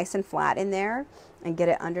it's nice and flat in there and get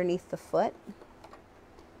it underneath the foot,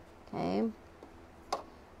 okay?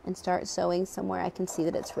 And start sewing somewhere I can see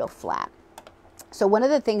that it's real flat. So one of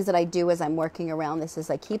the things that I do as I'm working around this is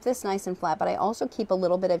I keep this nice and flat, but I also keep a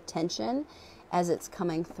little bit of tension as it's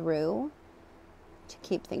coming through to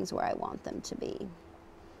keep things where I want them to be,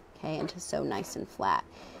 okay, and to sew nice and flat.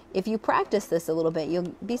 If you practice this a little bit,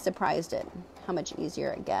 you'll be surprised at how much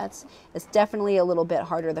easier it gets. It's definitely a little bit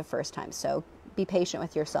harder the first time, so be patient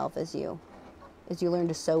with yourself as you learn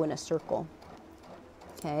to sew in a circle.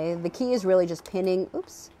 Okay, the key is really just pinning,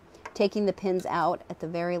 taking the pins out at the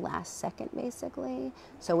very last second, basically.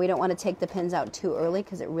 So we don't want to take the pins out too early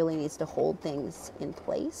because it really needs to hold things in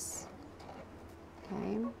place.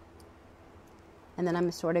 Okay. And then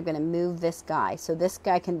I'm sort of going to move this guy. So this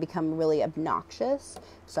guy can become really obnoxious.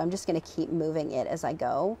 So I'm just going to keep moving it as I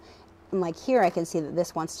go. And like here, I can see that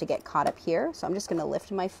this wants to get caught up here. So I'm just going to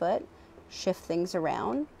lift my foot, shift things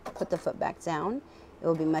around, put the foot back down. It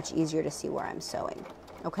will be much easier to see where I'm sewing.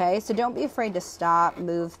 Okay, so don't be afraid to stop,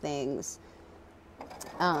 move things,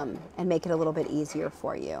 and make it a little bit easier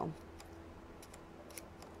for you.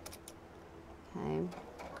 Okay,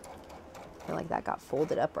 I feel like that got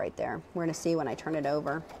folded up right there. We're going to see when I turn it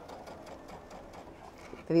over.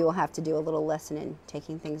 Maybe we'll have to do a little lesson in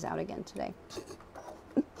taking things out again today.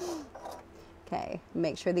 Okay,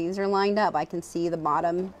 make sure these are lined up. I can see the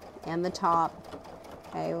bottom and the top.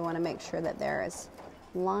 Okay, we want to make sure that they're as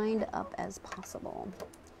lined up as possible.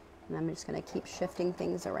 And I'm just going to keep shifting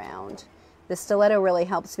things around. The stiletto really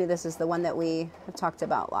helps me. This is the one that we have talked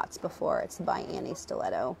about lots before. It's the By Annie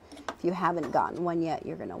stiletto. If you haven't gotten one yet,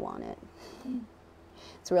 you're going to want it.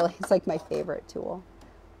 It's like my favorite tool.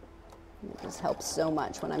 It just helps so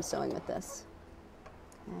much when I'm sewing with this.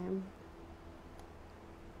 Okay.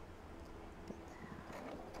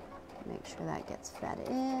 Make sure that gets fed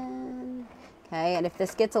in. Okay, and if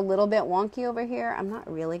this gets a little bit wonky over here, I'm not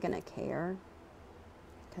really going to care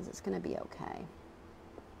because it's going to be okay.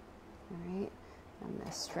 All right, I'm going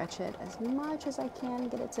to stretch it as much as I can,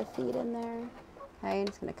 get it to feed in there. Okay,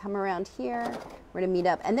 it's going to come around here. We're going to meet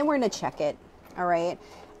up, and then we're going to check it. All right,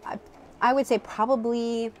 I would say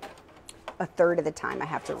probably a third of the time I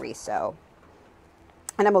have to re-sew,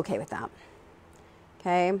 and I'm okay with that.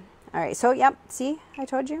 Okay, all right, so yep, see, I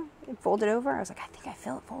told you, it folded over. I was like, I think I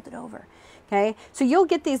feel it folded over. Okay, so you'll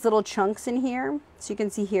get these little chunks in here. So you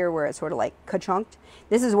can see here where it's sort of like ka-chunked.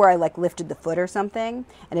 This is where I like lifted the foot or something,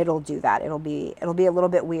 and it'll do that. It'll be a little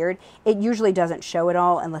bit weird. It usually doesn't show at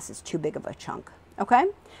all unless it's too big of a chunk. Okay,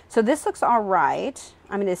 so this looks all right.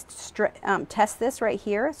 I'm going to test this right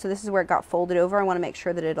here. So this is where it got folded over. I want to make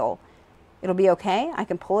sure that it'll be okay. I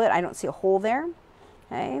can pull it. I don't see a hole there.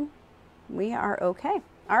 Okay, we are okay.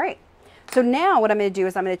 All right. So now what I'm going to do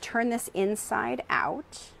is I'm going to turn this inside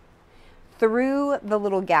out through the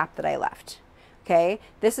little gap that I left. Okay,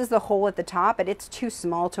 this is the hole at the top, but it's too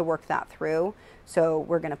small to work that through, so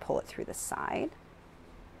we're going to pull it through the side.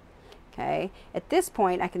 Okay, at this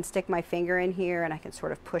point I can stick my finger in here and I can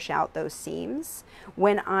sort of push out those seams.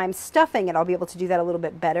 When I'm stuffing it, I'll be able to do that a little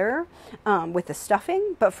bit better with the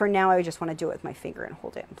stuffing, but for now I just want to do it with my finger and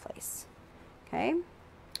hold it in place. Okay,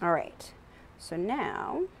 all right, so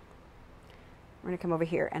now we're going to come over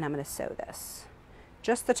here and I'm going to sew this.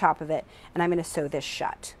 Just the top of it, and I'm going to sew this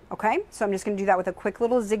shut. Okay, so I'm just going to do that with a quick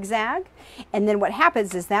little zigzag, and then what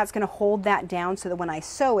happens is that's going to hold that down so that when I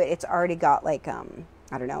sew it, it's already got like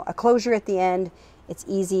I don't know, a closure at the end. It's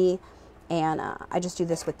easy, and I just do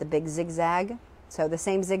this with the big zigzag. So the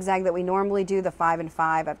same zigzag that we normally do, the 5 and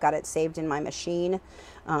 5, I've got it saved in my machine.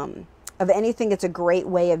 Of anything, it's a great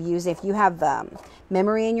way of using. If you have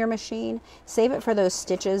memory in your machine, save it for those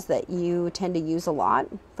stitches that you tend to use a lot.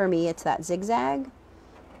 For me, it's that zigzag.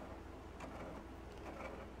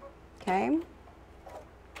 Okay.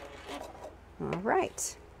 All right.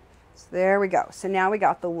 So there we go. So now we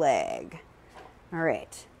got the leg. All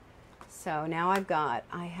right. So now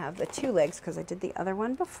I have the 2 legs because I did the other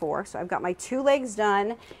one before. So I've got my 2 legs done,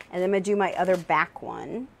 and then I'm going to do my other back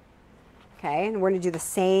one. Okay, and we're going to do the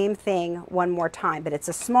same thing one more time, but it's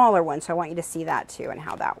a smaller one, so I want you to see that too and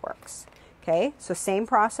how that works. Okay, so same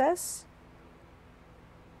process.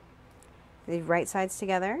 The right sides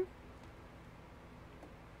together.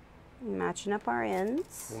 Matching up our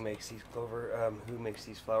ends. Who makes these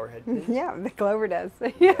flower head pins? Yeah, the Clover does.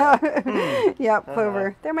 Yeah, yep,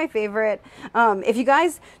 Clover. They're my favorite. If you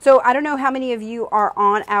guys, so I don't know how many of you are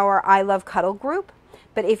on our I Love Cuddle group,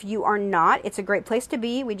 but if you are not, it's a great place to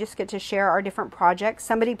be. We just get to share our different projects.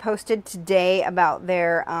 Somebody posted today about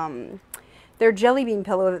their jelly bean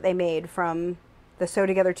pillow that they made from the Sew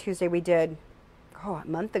Together Tuesday we did, a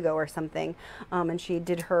month ago or something, and she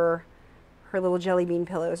did her little jelly bean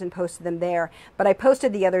pillows and posted them there. But I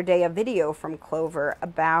posted the other day a video from Clover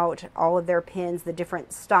about all of their pins, the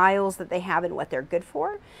different styles that they have and what they're good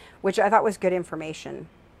for, which I thought was good information.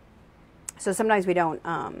 So sometimes we don't,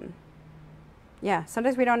 sometimes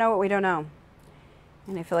we don't know what we don't know.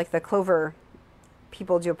 And I feel like the Clover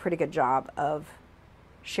people do a pretty good job of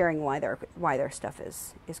sharing why their stuff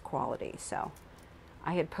is quality. So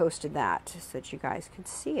I had posted that so that you guys could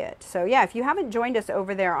see it. So yeah, if you haven't joined us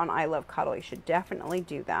over there on I Love Cuddle, you should definitely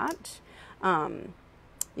do that.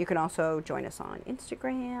 You can also join us on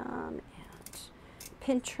Instagram and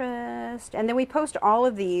Pinterest. And then we post all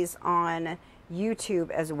of these on YouTube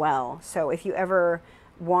as well. So if you ever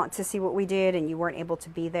want to see what we did and you weren't able to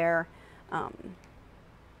be there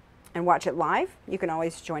and watch it live, you can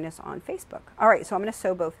always join us on Facebook. All right, so I'm going to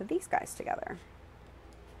sew both of these guys together.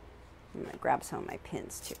 I'm going to grab some of my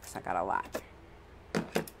pins too, because I got a lot.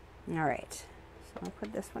 All right, so I'll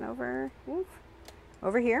put this one over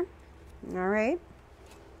here. All right.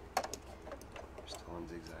 Still on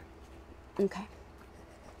zigzag. Okay.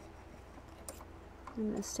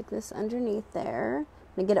 I'm going to stick this underneath there. I'm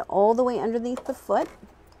going to get it all the way underneath the foot.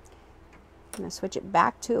 I'm going to switch it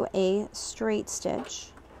back to a straight stitch.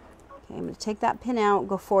 Okay, I'm going to take that pin out,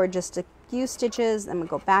 go forward just a few stitches. I'm going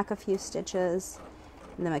to go back a few stitches.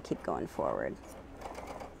 And then I keep going forward.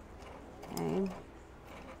 Okay.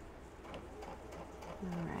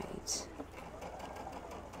 All right.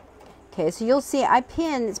 Okay, so you'll see I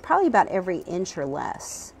pin, it's probably about every inch or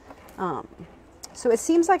less. So it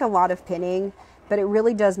seems like a lot of pinning, but it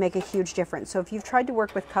really does make a huge difference. So if you've tried to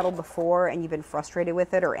work with Cuddle before and you've been frustrated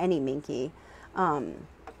with it, or any minky,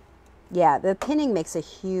 yeah, the pinning makes a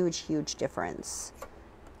huge, huge difference.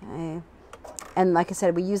 Okay. And like I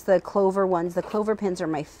said, we use the Clover ones. The Clover pins are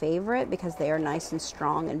my favorite because they are nice and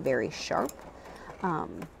strong and very sharp.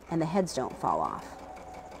 And the heads don't fall off.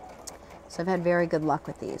 So I've had very good luck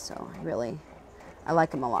with these. So I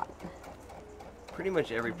like them a lot. Pretty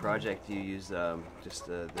much every project you use just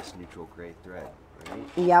this neutral gray thread, right?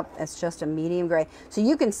 Yep, it's just a medium gray. So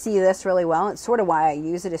you can see this really well. It's sort of why I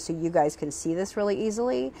use it, is so you guys can see this really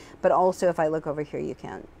easily. But also if I look over here, you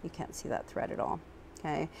can't see that thread at all.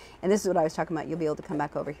 Okay, and this is what I was talking about. You'll be able to come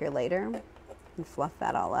back over here later and fluff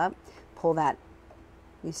that all up. Pull that,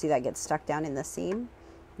 you see that gets stuck down in the seam.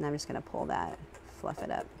 And I'm just going to pull that, fluff it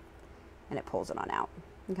up, and it pulls it on out.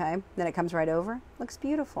 Okay, then it comes right over. Looks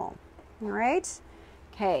beautiful. All right.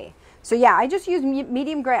 Okay, so yeah, I just use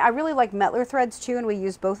medium gray. I really like Metler threads too, and we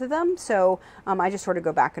use both of them. So I just sort of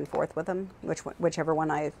go back and forth with them, whichever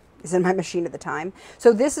one is in my machine at the time.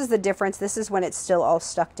 So this is the difference. This is when it's still all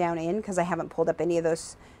stuck down in, because I haven't pulled up any of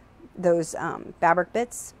those fabric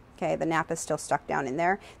bits. Okay, the nap is still stuck down in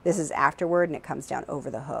there. This is afterward, and it comes down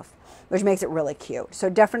over the hoof, which makes it really cute. So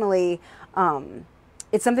definitely,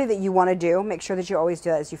 it's something that you want to do. Make sure that you always do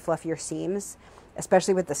that as you fluff your seams,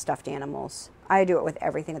 especially with the stuffed animals. I do it with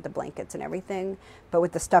everything, with the blankets and everything, but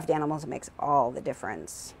with the stuffed animals, it makes all the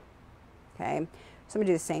difference. Okay, so I'm gonna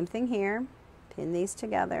do the same thing here. Pin these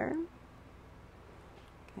together.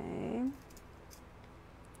 Okay.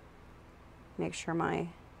 Make sure my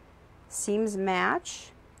seams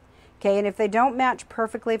match. Okay, and if they don't match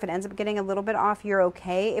perfectly, if it ends up getting a little bit off, you're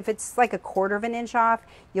okay. If it's like 1/4 of an inch off,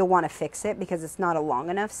 you'll want to fix it because it's not a long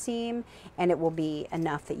enough seam, and it will be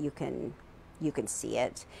enough that you can see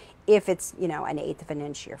it. If it's, 1/8 of an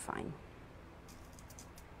inch, you're fine.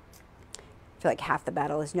 I feel like half the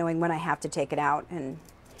battle is knowing when I have to take it out, and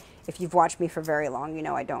if you've watched me for very long, you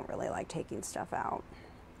know I don't really like taking stuff out.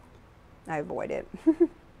 I avoid it.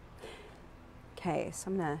 Okay,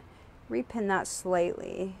 so I'm going to repin that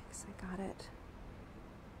slightly because I got it.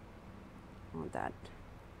 I want that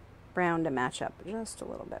brown to match up just a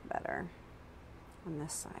little bit better on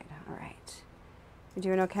this side. All right. You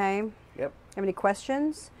doing okay? Yep. Have any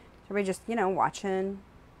questions? Everybody just, watching,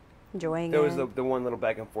 enjoying there it? Was the one little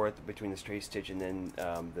back and forth between the straight stitch and then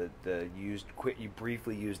you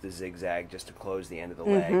briefly used the zigzag just to close the end of the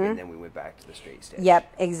leg, and then we went back to the straight stitch.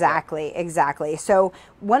 Yep, exactly, exactly. So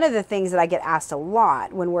one of the things that I get asked a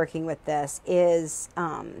lot when working with this is,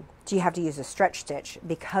 do you have to use a stretch stitch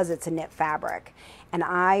because it's a knit fabric? And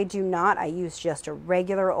I do not. I use just a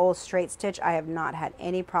regular old straight stitch. I have not had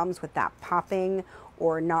any problems with that popping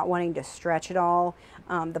or not wanting to stretch at all.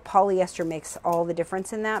 The polyester makes all the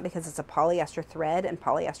difference in that because it's a polyester thread, and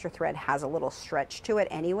polyester thread has a little stretch to it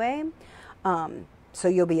anyway. So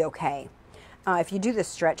you'll be okay. If you do the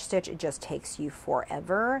stretch stitch, it just takes you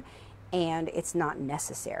forever, and it's not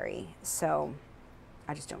necessary. So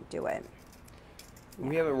I just don't do it.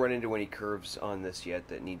 We haven't run into any curves on this yet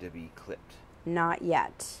that need to be clipped. not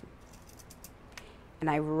yet. And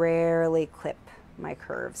I rarely clip my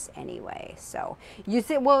curves anyway. So you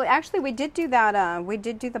see, well, actually we did do that. We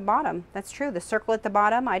did do the bottom. That's true. The circle at the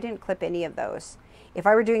bottom, I didn't clip any of those. If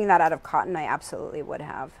I were doing that out of cotton, I absolutely would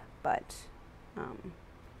have. But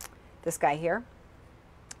this guy here.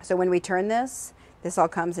 So when we turn this, this all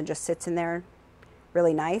comes and just sits in there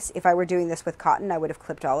really nice. If I were doing this with cotton, I would have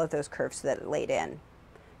clipped all of those curves so that it laid in.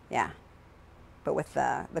 Yeah. But with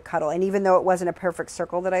the cuddle, and even though it wasn't a perfect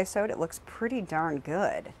circle that I sewed, it looks pretty darn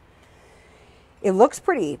good. It looks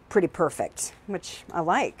pretty perfect, which I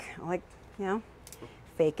like. I like, you know,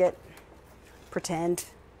 fake it, pretend.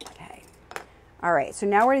 Okay. All right, so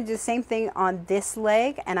now we're gonna do the same thing on this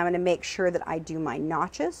leg, and I'm gonna make sure that I do my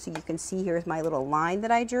notches. So you can see here's my little line that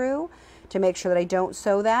I drew to make sure that I don't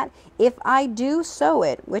sew that. If I do sew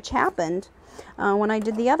it, which happened when I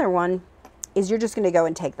did the other one, is you're just going to go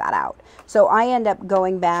and take that out. So I end up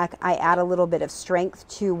going back, I add a little bit of strength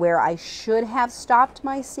to where I should have stopped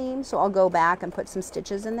my seam. So I'll go back and put some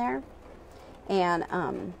stitches in there. And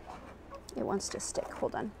it wants to stick,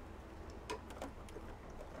 hold on.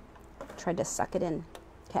 Tried to suck it in.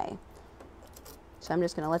 Okay. So I'm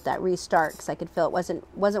just going to let that restart because I could feel it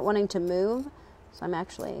wasn't wanting to move. So I'm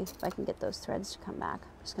actually, if I can get those threads to come back,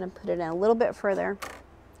 I'm just going to put it in a little bit further.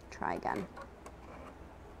 Try again.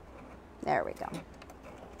 There we go.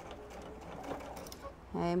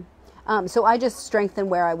 Okay. So I just strengthen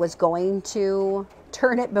where I was going to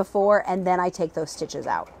turn it before, and then I take those stitches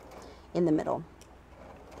out in the middle.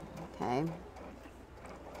 Okay.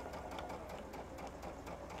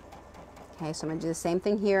 Okay, so I'm going to do the same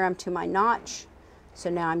thing here. I'm to my notch.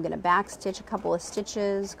 So now I'm going to back stitch a couple of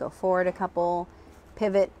stitches, go forward a couple,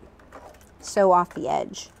 pivot, sew off the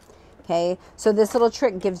edge. Okay, so this little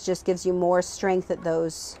trick just gives you more strength at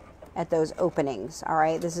those openings. All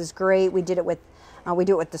right, this is great. We did it with we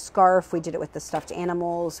do it with the scarf, we did it with the stuffed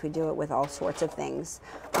animals, we do it with all sorts of things.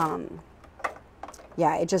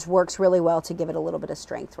 Yeah, it just works really well to give it a little bit of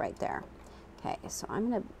strength right there. Okay, so I'm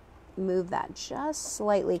going to move that just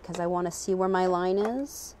slightly because I want to see where my line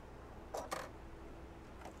is.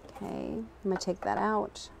 Okay, I'm going to take that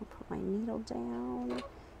out. I'll put my needle down.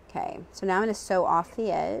 Okay, so now I'm going to sew off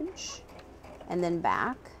the edge and then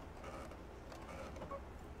back.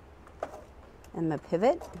 And I'm going to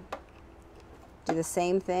pivot. Do the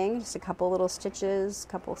same thing, just a couple little stitches,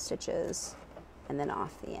 and then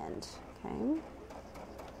off the end. Okay.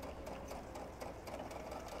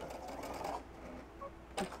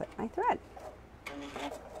 And clip my thread.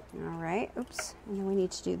 All right, oops, and then we need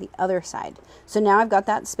to do the other side. So now I've got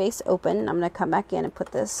that space open. I'm going to come back in and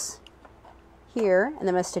put this here, and then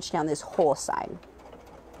I'm going to stitch down this whole side.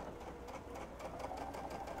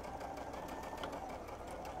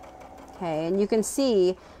 Okay, and you can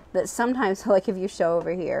see that sometimes, like if you show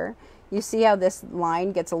over here, you see how this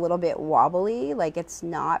line gets a little bit wobbly, like it's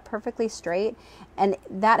not perfectly straight, and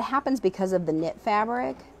that happens because of the knit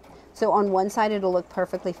fabric. So on one side it'll look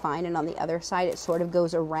perfectly fine, and on the other side it sort of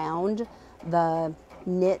goes around the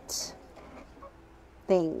knit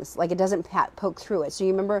things, like it doesn't poke through it. So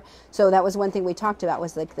you remember, so that was one thing we talked about,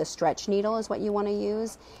 was like the stretch needle is what you want to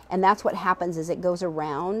use, and that's what happens, is it goes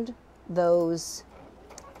around those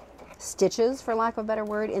stitches, for lack of a better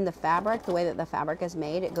word, in the fabric. The way that the fabric is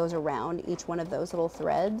made, it goes around each one of those little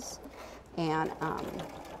threads, and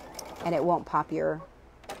it won't pop the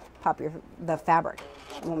fabric.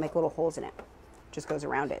 It won't make little holes in it. It just goes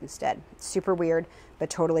around it instead. It's super weird, but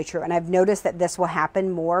totally true. And I've noticed that this will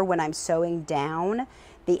happen more when I'm sewing down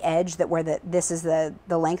the edge, that where this is the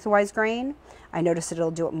lengthwise grain. I notice that it'll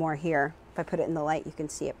do it more here. If I put it in the light, you can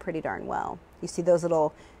see it pretty darn well. You see those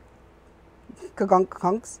little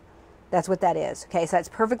kunks? That's what that is. Okay, so that's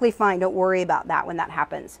perfectly fine. Don't worry about that when that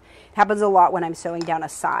happens. It happens a lot when I'm sewing down a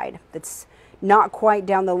side that's not quite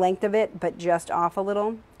down the length of it, but just off a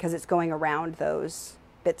little, because it's going around those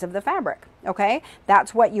bits of the fabric. Okay,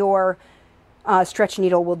 that's what your stretch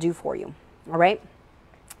needle will do for you. All right,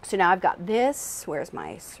 so now I've got this. Where's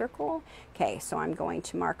my circle? Okay, so I'm going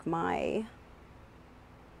to mark my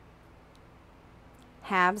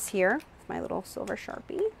halves here with my little silver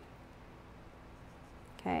Sharpie.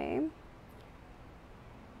 Okay.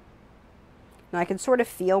 Now I can sort of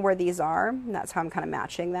feel where these are, and that's how I'm kind of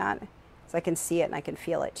matching that. So I can see it and I can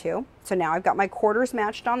feel it too. So now I've got my quarters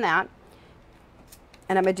matched on that,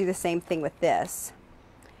 and I'm going to do the same thing with this.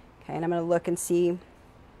 Okay, and I'm going to look and see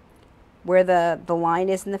where the line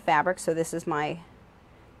is in the fabric. So this is my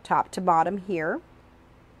top to bottom here.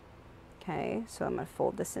 Okay, so I'm going to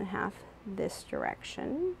fold this in half this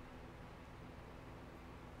direction.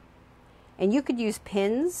 And you could use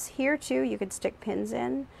pins here too. You could stick pins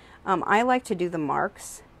in. I like to do the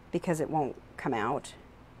marks because it won't come out.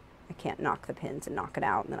 I can't knock the pins and knock it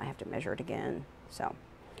out, and then I have to measure it again. So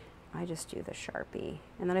I just do the Sharpie,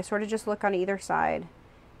 and then I sort of just look on either side,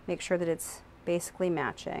 make sure that it's basically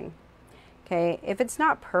matching. Okay, if it's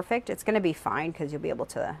not perfect, it's going to be fine because you'll be able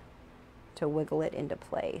to wiggle it into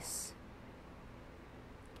place.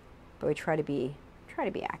 But we try to be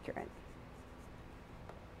accurate.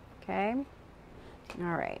 Okay.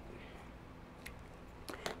 All right.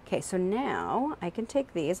 Okay, so now I can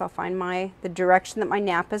take these. I'll find the direction that my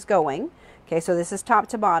nap is going. Okay, so this is top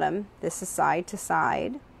to bottom. This is side to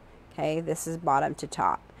side. Okay, this is bottom to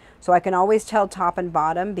top. So I can always tell top and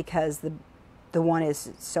bottom because the one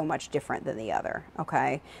is so much different than the other.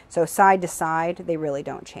 Okay, so side to side, they really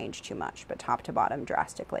don't change too much, but top to bottom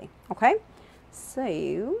drastically. Okay, so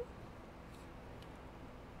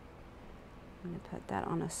I'm going to put that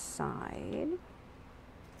on a side.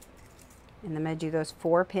 And then I'm going to do those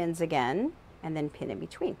 4 pins again, and then pin in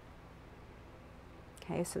between.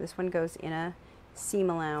 Okay, so this one goes in a seam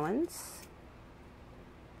allowance.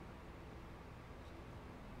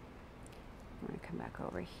 I'm going to come back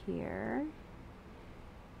over here.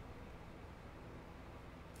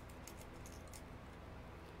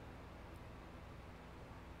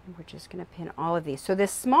 And we're just going to pin all of these. So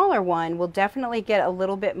this smaller one will definitely get a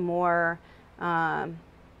little bit more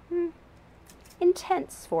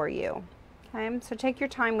intense for you. Okay, so take your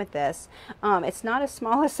time with this. It's not as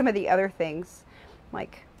small as some of the other things,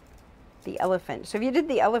 like the elephant. So if you did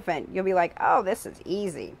the elephant, you'll be like, oh, this is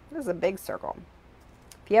easy. This is a big circle.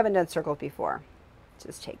 If you haven't done circles before,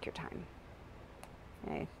 just take your time.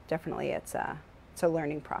 Okay, definitely it's a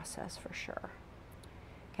learning process for sure.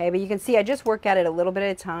 Okay, but you can see I just work at it a little bit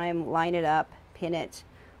at a time, line it up, pin it,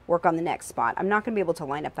 work on the next spot. I'm not going to be able to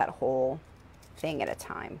line up that whole thing at a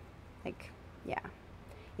time. Like, yeah.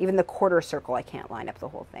 Even the quarter circle, I can't line up the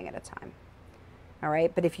whole thing at a time. All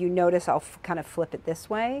right, but if you notice, I'll kind of flip it this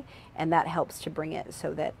way, and that helps to bring it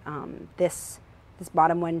so that this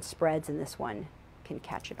bottom one spreads and this one can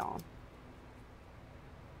catch it all.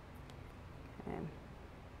 Okay.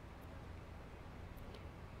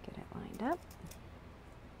 Get it lined up.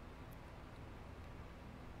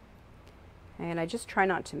 And I just try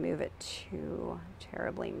not to move it too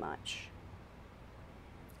terribly much.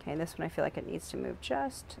 Okay, this one I feel like it needs to move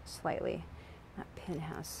just slightly. That pin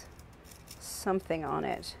has something on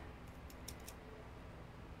it.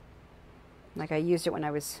 Like I used it when I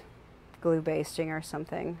was glue basting or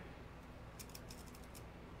something.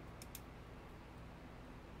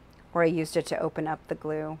 Or I used it to open up the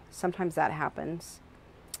glue. Sometimes that happens.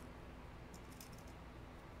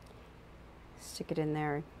 Stick it in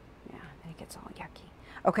there. Yeah, then it gets all yucky.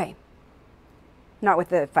 Okay. Not with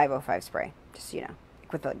the 505 spray, just so you know.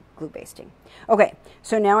 With the glue basting. Okay,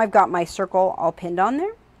 so now I've got my circle all pinned on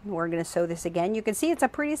there. We're going to sew this again. You can see it's a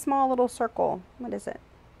pretty small little circle. What is it?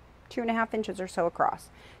 2.5 inches or so across.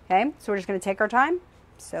 Okay, so we're just going to take our time,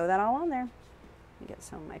 sew that all on there. Get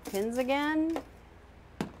some of my pins again.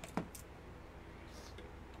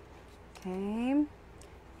 Okay,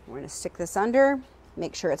 we're going to stick this under,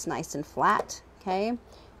 make sure it's nice and flat. Okay,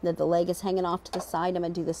 that the leg is hanging off to the side. I'm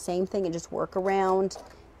going to do the same thing and just work around.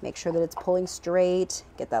 Make sure that it's pulling straight,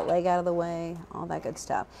 get that leg out of the way, all that good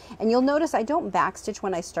stuff. And you'll notice I don't backstitch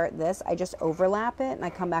when I start this. I just overlap it, and I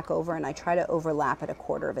come back over and I try to overlap it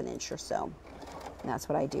 1/4 of an inch or so. And that's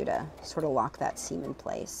what I do to sort of lock that seam in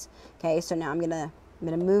place. Okay, so now I'm gonna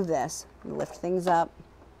move this, lift things up.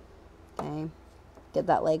 Okay, get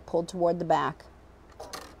that leg pulled toward the back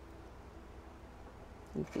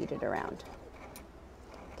and feed it around.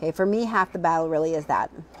 Okay, for me, half the battle really is that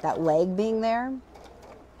leg being there,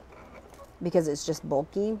 because it's just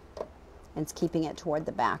bulky, and it's keeping it toward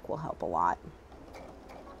the back will help a lot.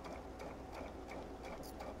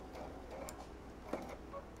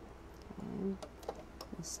 Okay.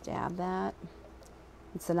 Stab that.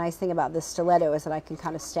 It's the nice thing about this stiletto is that I can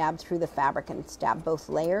kind of stab through the fabric and stab both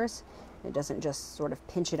layers. It doesn't just sort of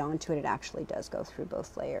pinch it onto it, it actually does go through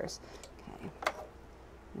both layers. Okay,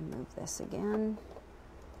 move this again.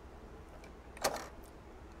 Okay,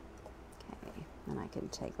 and I can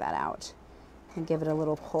take that out and give it a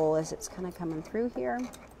little pull as it's kind of coming through here.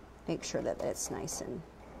 Make sure that it's nice and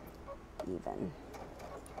even.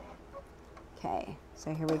 Okay,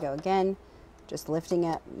 so here we go again. Just lifting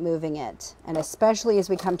it, moving it. And especially as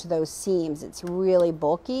we come to those seams, it's really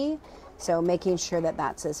bulky. So making sure that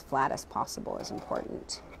that's as flat as possible is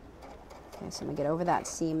important. Okay, so I'm gonna get over that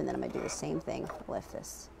seam, and then I'm gonna do the same thing. Lift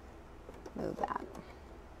this, move that.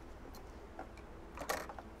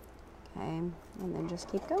 Okay, and then just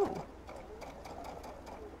keep going.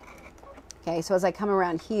 Okay, so as I come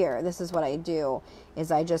around here, this is what I do,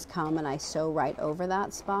 is I just come and I sew right over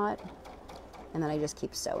that spot, and then I just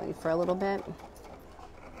keep sewing for a little bit,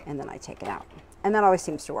 and then I take it out. And that always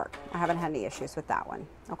seems to work. I haven't had any issues with that one,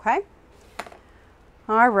 okay?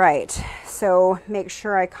 All right, so make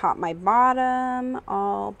sure I caught my bottom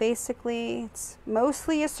all basically, it's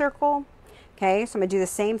mostly a circle. Okay, so I'm gonna do the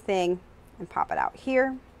same thing and pop it out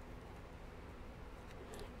here.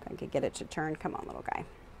 If I could get it to turn, come on little guy.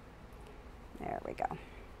 There we go.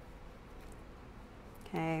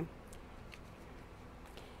 Okay.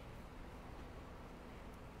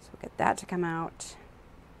 So we'll get that to come out.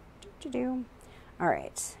 All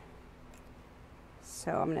right.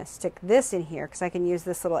 So I'm going to stick this in here because I can use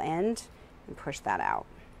this little end and push that out.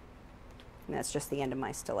 And that's just the end of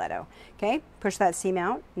my stiletto. Okay, push that seam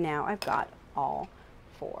out. Now I've got all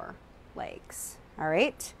 4 legs. All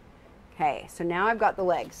right. Okay, so now I've got the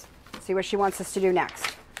legs. Let's see what she wants us to do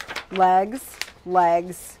next. Legs,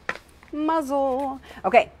 legs, muzzle.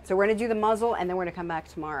 Okay, so we're going to do the muzzle and then we're going to come back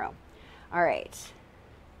tomorrow. All right.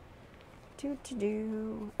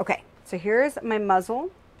 Okay, so here's my muzzle.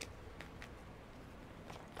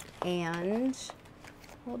 And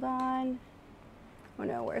hold on. Oh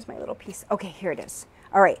no, where's my little piece? Okay, here it is.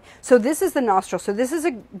 All right, so this is the nostril. So this is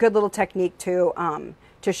a good little technique to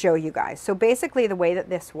show you guys. So basically the way that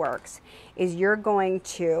this works is you're going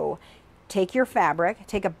to take your fabric,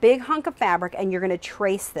 take a big hunk of fabric, and you're going to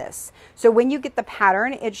trace this. So when you get the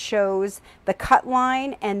pattern, it shows the cut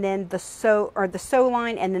line and then the sew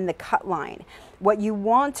line and then the cut line. What you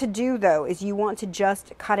want to do though is you want to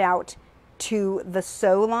just cut out to the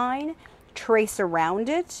sew line, trace around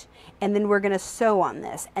it, and then we're going to sew on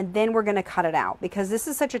this, and then we're going to cut it out because this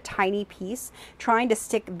is such a tiny piece. Trying to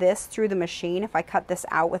stick this through the machine, if I cut this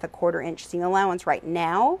out with a 1/4 inch seam allowance right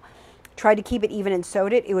now, tried to keep it even and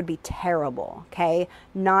sewed it, it would be terrible. Okay,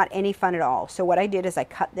 not any fun at all. So what I did is I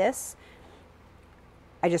cut this,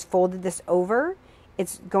 I just folded this over.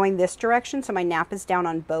 It's going this direction, so my nap is down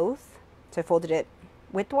on both. So I folded it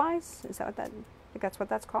widthwise. Is that what that? I think that's what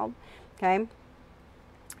that's called. Okay, and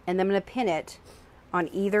then I'm going to pin it on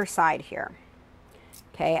either side here.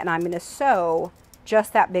 Okay, and I'm going to sew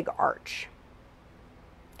just that big arch.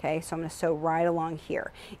 Okay, so I'm going to sew right along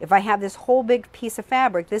here. If I have this whole big piece of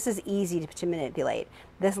fabric, this is easy to manipulate.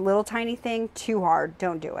 This little tiny thing, too hard,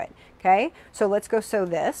 don't do it. Okay, so let's go sew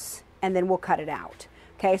this and then we'll cut it out.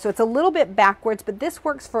 Okay, so it's a little bit backwards, but this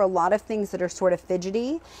works for a lot of things that are sort of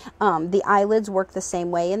fidgety. The eyelids work the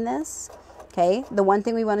same way in this. Okay, the one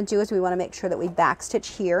thing we want to do is we want to make sure that we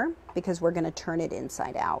backstitch here because we're going to turn it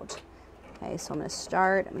inside out. Okay, so I'm going to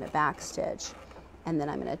start, I'm going to backstitch, and then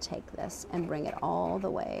I'm going to take this and bring it all the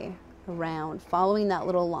way around, following that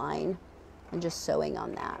little line and just sewing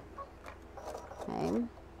on that. Okay.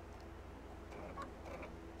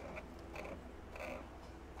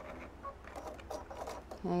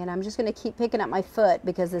 Okay, and I'm just going to keep picking up my foot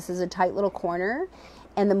because this is a tight little corner.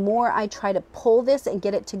 And the more I try to pull this and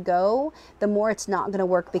get it to go, the more it's not going to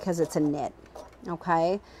work because it's a knit.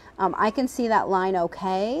 Okay, I can see that line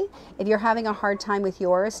okay. If you're having a hard time with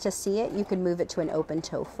yours to see it, you can move it to an open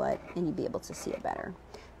toe foot and you'd be able to see it better.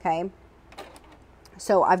 Okay,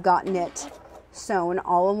 so I've gotten it sewn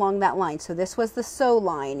all along that line. So this was the sew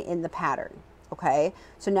line in the pattern. Okay,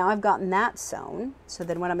 so now I've gotten that sewn. So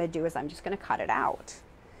then what I'm going to do is I'm just going to cut it out.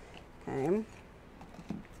 Okay.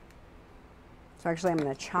 So actually I'm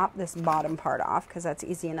going to chop this bottom part off because that's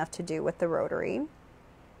easy enough to do with the rotary.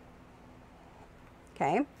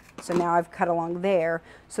 Okay, so now I've cut along there.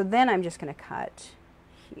 So then I'm just going to cut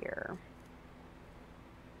here.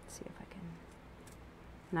 Let's see if I can.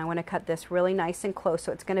 And I want to cut this really nice and close.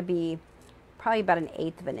 So it's going to be probably about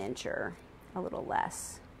 1/8 of an inch or a little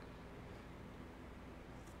less.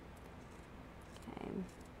 Okay,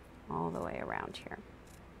 all the way around here.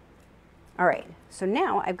 All right, so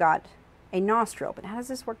now I've got a nostril, but how does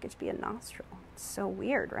this work to be a nostril? It's so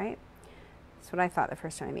weird, right? That's what I thought the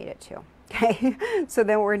first time I made it too. Okay, so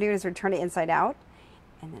then what we're doing is we're turning it inside out,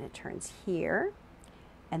 and then it turns here,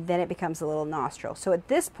 and then it becomes a little nostril. So at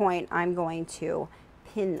this point, I'm going to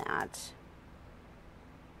pin that,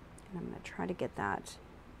 and I'm going to try to get that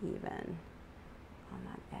even on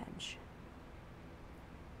that edge.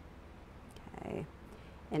 Okay,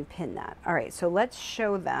 and pin that. All right, so let's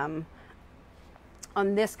show them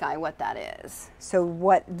on this guy what that is. So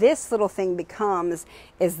what this little thing becomes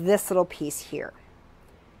is this little piece here.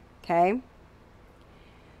 Okay,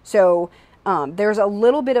 so There's a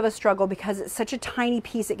little bit of a struggle because it's such a tiny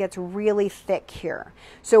piece, it gets really thick here.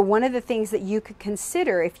 So one of the things that you could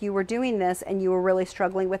consider if you were doing this and you were really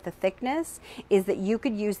struggling with the thickness is that you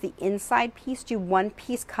could use the inside piece, do 1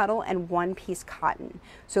 piece cuddle and 1 piece cotton.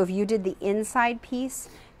 So if you did the inside piece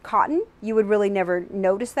cotton, you would really never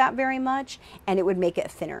notice that very much, and it would make it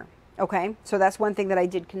thinner. Okay, so that's one thing that I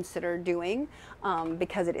did consider doing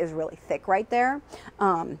because it is really thick right there.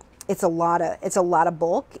 It's a lot of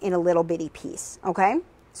bulk in a little bitty piece. Okay,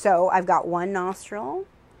 so I've got 1 nostril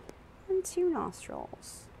and 2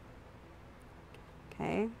 nostrils.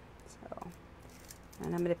 Okay, so,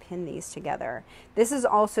 and I'm going to pin these together. This is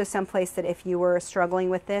also someplace that if you were struggling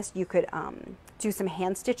with this, you could do some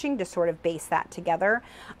hand stitching to sort of baste that together.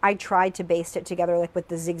 I tried to baste it together like with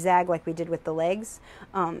the zigzag like we did with the legs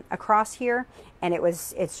across here, and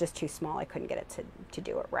it's just too small. I couldn't get it to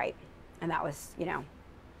do it right, and that was, you know,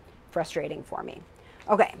 frustrating for me.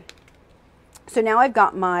 Okay, so now I've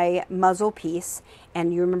got my muzzle piece,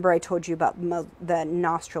 and you remember I told you about the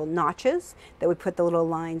nostril notches that we put the little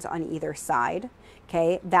lines on either side.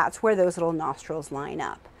 Okay, that's where those little nostrils line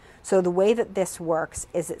up. So the way that this works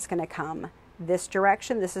is it's going to come this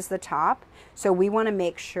direction. This is the top, so we want to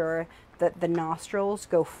make sure that the nostrils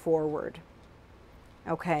go forward.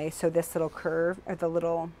 Okay, so this little curve, or the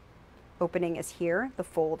little opening is here, the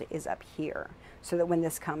fold is up here, so that when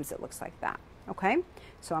this comes it looks like that. Okay,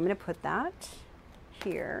 so I'm going to put that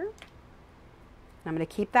here. I'm going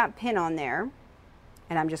to keep that pin on there,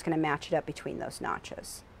 and I'm just going to match it up between those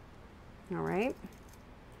notches. All right,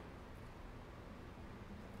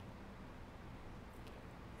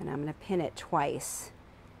 and I'm going to pin it twice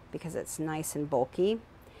because it's nice and bulky,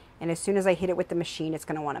 and as soon as I hit it with the machine it's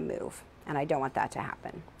going to want to move, and I don't want that to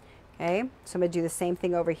happen. Okay, so I'm going to do the same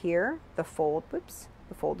thing over here. The fold, whoops,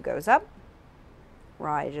 the fold goes up,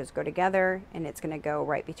 raw edges go together, and it's going to go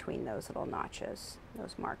right between those little notches,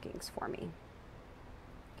 those markings for me.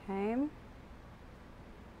 Okay,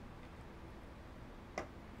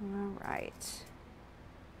 all right.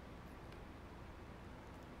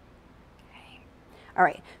 All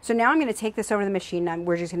right, so now I'm going to take this over the machine, and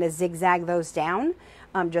we're just going to zigzag those down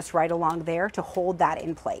just right along there to hold that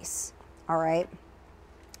in place. All right,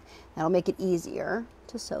 that'll make it easier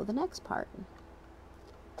to sew the next part.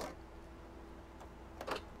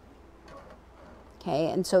 Okay,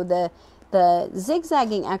 and so the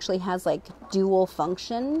zigzagging actually has like dual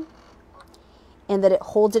function in that it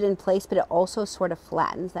holds it in place, but it also sort of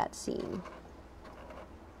flattens that seam.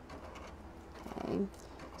 Okay.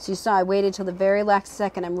 So you saw I waited till the very last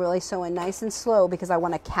second. I'm really sewing nice and slow because I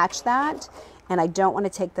want to catch that, and I don't want to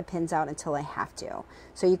take the pins out until I have to.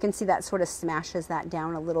 So you can see that sort of smashes that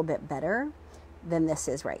down a little bit better than this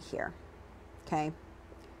is right here. Okay,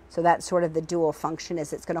 so that's sort of the dual function,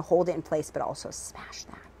 is it's going to hold it in place but also smash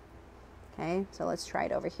that. Okay, so let's try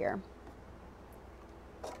it over here.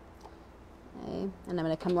 Okay, and I'm going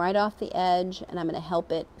to come right off the edge, and I'm going to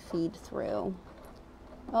help it feed through.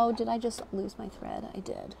 Oh, did I just lose my thread? I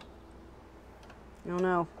did. Oh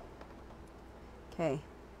no. Okay,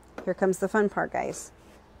 here comes the fun part, guys.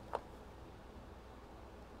 Oh,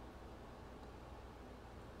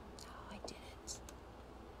 I did it.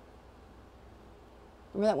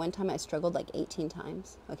 Remember that one time I struggled like 18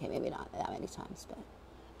 times? Okay, maybe not that many times, but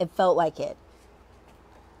it felt like it.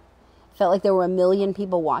 Felt like there were 1 million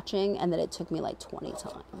people watching, and that it took me like 20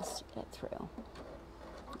 times to get it through.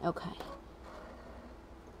 Okay.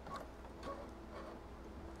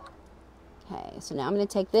 Okay, so now I'm going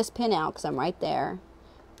to take this pin out because I'm right there.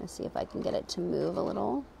 Let's see if I can get it to move a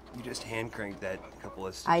little. You just hand cranked that couple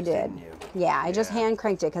of stitches, I did. didn't you? Yeah, I just hand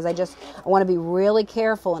cranked it because I want to be really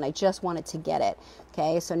careful, and I just wanted to get it.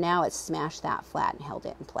 Okay, so now it's smashed that flat and held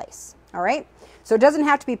it in place. All right, so it doesn't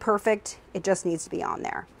have to be perfect. It just needs to be on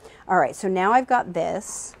there. All right, so now I've got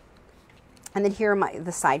this, and then here are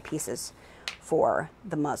the side pieces for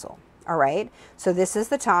the muzzle. All right, so this is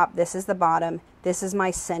the top, this is the bottom, this is my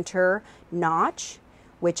center notch,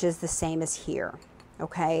 which is the same as here.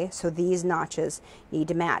 Okay, so these notches need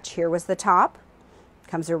to match. Here was the top,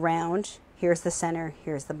 comes around, here's the center,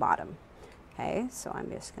 here's the bottom. Okay, so I'm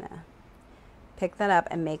just gonna pick that up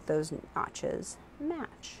and make those notches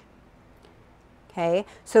match. Okay,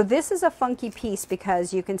 so this is a funky piece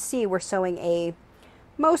because you can see we're sewing a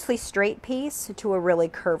mostly straight piece to a really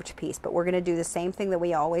curved piece, but we're going to do the same thing that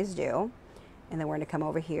we always do, and then we're going to come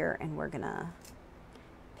over here and we're going to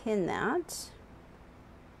pin that.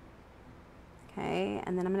 Okay,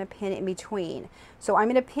 and then I'm going to pin in between. So I'm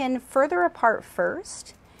going to pin further apart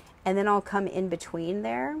first, and then I'll come in between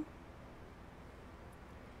there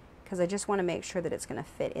because I just want to make sure that it's going to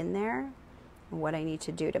fit in there and what I need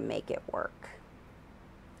to do to make it work.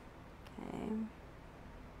 Okay.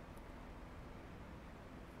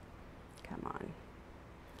 Come on.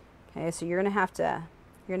 Okay, so you're gonna have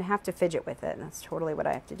to fidget with it, and that's totally what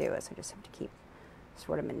I have to do. Is I just have to keep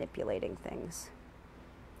sort of manipulating things.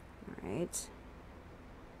 All right.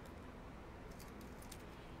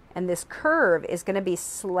 And this curve is going to be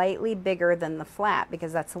slightly bigger than the flat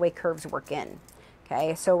because that's the way curves work in.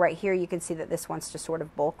 Okay, so right here you can see that this wants to sort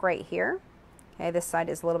of bulk right here. Okay, this side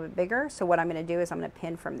is a little bit bigger. So what I'm going to do is I'm going to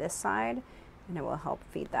pin from this side, and it will help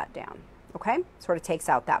feed that down. Okay, sort of takes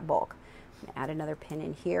out that bulk. I'm going to add another pin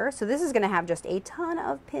in here. So this is going to have just a ton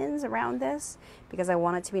of pins around this because I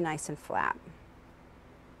want it to be nice and flat.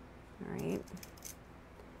 All right,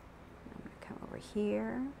 I'm going to come over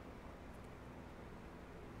here.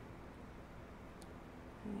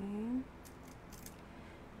 Okay.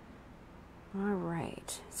 All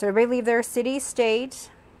right, so everybody leave their city, state.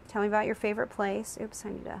 Tell me about your favorite place. Oops, I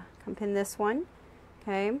need to come pin this one.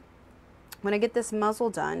 Okay, when I get this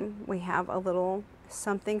muzzle done, we have a little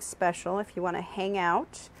something special if you want to hang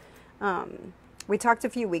out. We talked a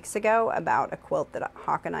few weeks ago about a quilt that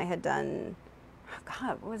Hawk and I had done.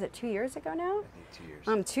 God, what was it, 2 years ago now? I think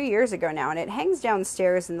 2 years. 2 years ago now, and it hangs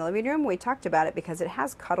downstairs in the living room. We talked about it because it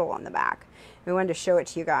has cuddle on the back. We wanted to show it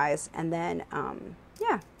to you guys, and then,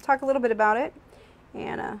 yeah, talk a little bit about it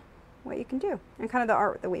and what you can do and kind of the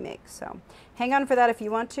art that we make. So hang on for that if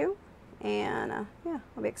you want to, and yeah,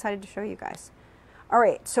 I'll be excited to show you guys. All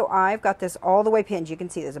right, so I've got this all the way pinned. You can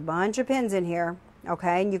see there's a bunch of pins in here,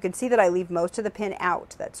 okay, and you can see that I leave most of the pin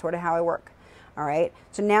out. That's sort of how I work. All right,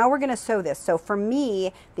 so now we're going to sew this. So for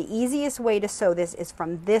me, the easiest way to sew this is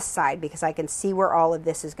from this side because I can see where all of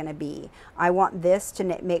this is going to be. I want this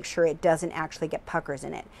to make sure it doesn't actually get puckers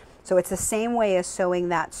in it. So it's the same way as sewing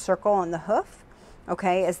that circle on the hoof,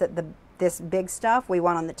 okay, is that this big stuff we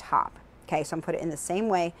want on the top. Okay, so I'm put it in the same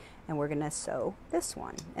way, and we're going to sew this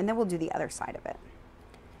one, and then we'll do the other side of it.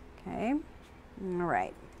 Okay, all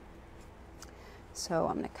right. So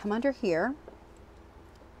I'm going to come under here.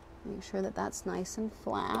 Make sure that that's nice and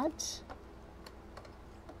flat.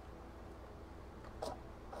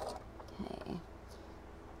 Okay.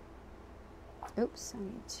 Oops, I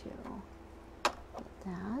need to get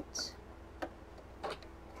that.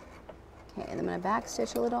 Okay, and I'm going to back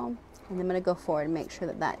stitch a little, and then I'm going to go forward and make sure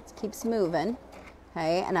that that keeps moving.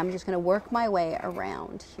 Okay, and I'm just going to work my way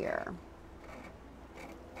around here.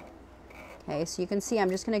 Okay, so you can see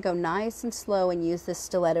I'm just going to go nice and slow and use this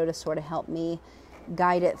stiletto to sort of help me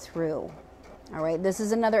guide it through. All right, this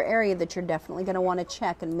is another area that you're definitely going to want to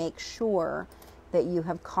check and make sure that you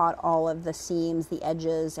have caught all of the seams, the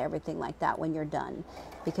edges, everything like that when you're done,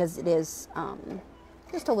 because it is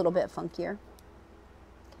just a little bit funkier.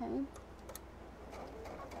 Okay.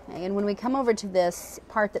 Okay, and when we come over to this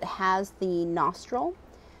part that has the nostril,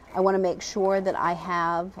 I want to make sure that I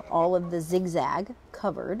have all of the zigzag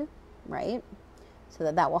covered, right, so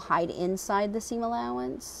that that will hide inside the seam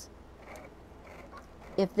allowance.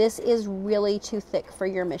 If this is really too thick for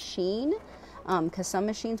your machine, because some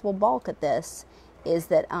machines will balk at this, is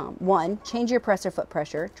that, one, change your presser foot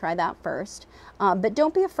pressure. Try that first. But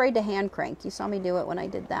don't be afraid to hand crank. You saw me do it when I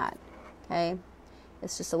did that. Okay?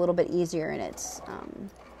 It's just a little bit easier, and it's, let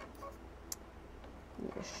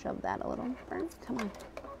me just shove that a little. Come on.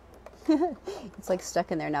 It's like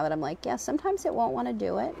stuck in there now that I'm like, yeah, sometimes it won't want to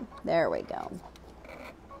do it. There we go.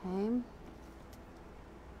 Okay.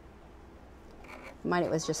 Mine,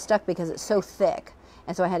 it was just stuck because it's so thick,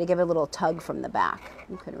 and so I had to give it a little tug from the back.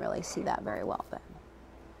 You couldn't really see that very well, but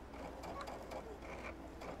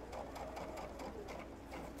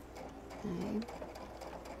okay.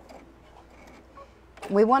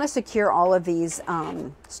 We want to secure all of these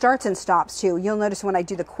starts and stops too. You'll notice when I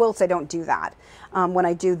do the quilts, I don't do that. When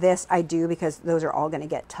I do this, I do, because those are all going to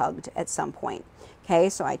get tugged at some point. Okay,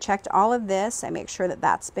 so I checked all of this. I make sure that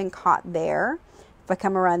that's been caught there. If I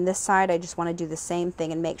come around this side, I just want to do the same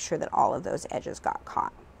thing and make sure that all of those edges got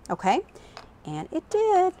caught. Okay, and it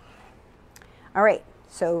did. All right,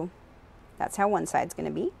 so that's how one side's going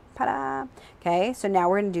to be. Ta-da! Okay, so now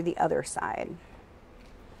we're going to do the other side.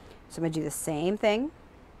 So I'm going to do the same thing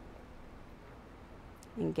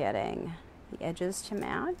and getting the edges to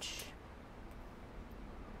match.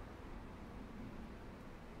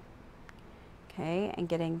 Okay, and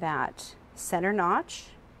getting that center notch.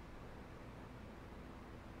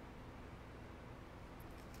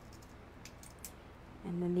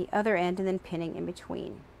 And then the other end, and then pinning in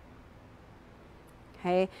between.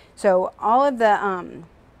 Okay, so all of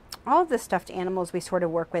the stuffed animals we sort of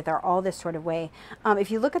work with are all this sort of way. If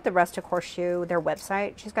you look at the Rustic Horseshoe, their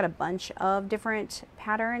website, she's got a bunch of different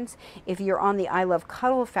patterns. If you're on the I Love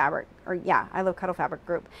Cuddle Fabric, or yeah, I Love Cuddle Fabric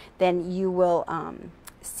group, then you will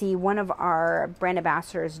see one of our brand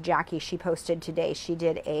ambassadors, Jackie, she posted today, she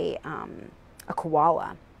did a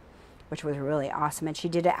koala, which was really awesome. And she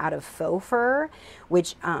did it out of faux fur,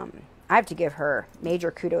 which I have to give her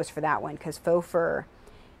major kudos for that one, because faux fur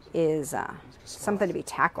is something to be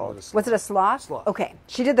tackled. Was it a sloth? Sloth. Okay.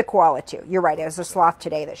 She did the koala too. You're right. It was a sloth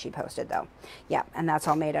today that she posted though. Yeah. And that's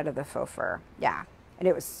all made out of the faux fur. Yeah. And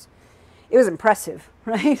it was impressive,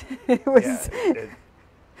 right? It was. Yeah,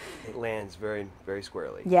 it lands very, very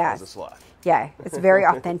squarely. Yeah. As a sloth. Yeah. It's very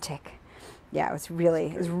authentic. Yeah. It was really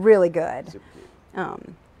good. Super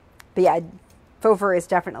cute. But yeah, faux fur is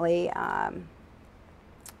definitely a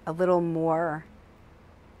little more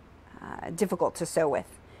difficult to sew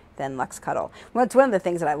with than Luxe Cuddle. Well, it's one of the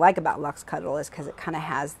things that I like about Luxe Cuddle is because it kind of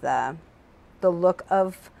has the look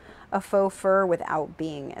of a faux fur without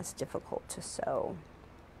being as difficult to sew.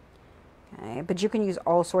 Okay, but you can use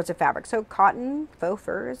all sorts of fabric. So cotton, faux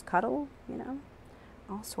furs, cuddle, you know,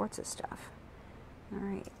 all sorts of stuff. All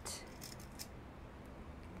right.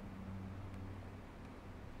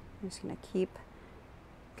 I'm just going to keep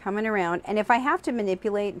coming around. And if I have to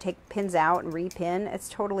manipulate and take pins out and repin, it's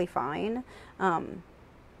totally fine.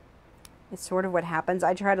 It's sort of what happens.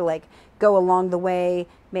 I try to like go along the way,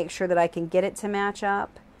 make sure that I can get it to match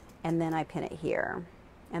up, and then I pin it here.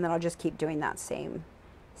 And then I'll just keep doing that same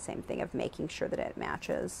thing of making sure that it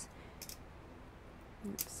matches.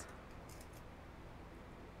 Oops.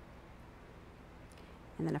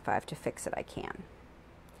 And then if I have to fix it, I can.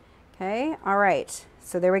 Okay, all right.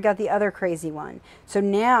 So there we got the other crazy one. So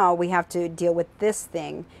now we have to deal with this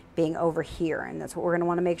thing being over here, and that's what we're going to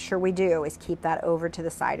want to make sure we do, is keep that over to the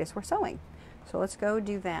side as we're sewing. So let's go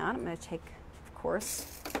do that. I'm going to take, of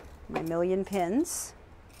course, my million pins.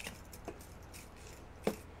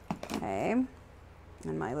 Okay,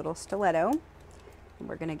 and my little stiletto. And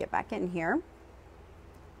we're going to get back in here.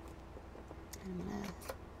 I'm going to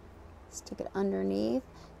stick it underneath.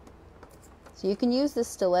 So you can use this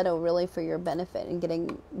stiletto really for your benefit in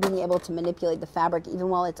being able to manipulate the fabric even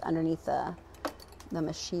while it's underneath the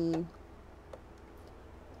machine.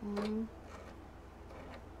 Okay.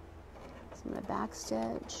 So I'm going to back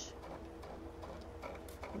stitch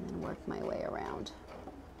and then work my way around.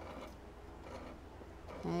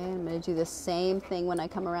 Okay, I'm going to do the same thing when I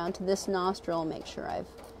come around to this nostril. Make sure I've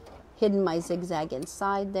hidden my zigzag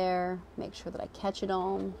inside there. Make sure that I catch it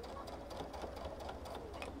all.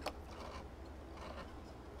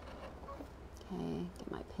 Okay, get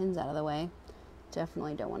my pins out of the way.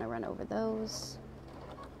 Definitely don't want to run over those.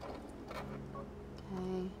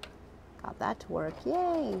 Okay, got that to work. Yay!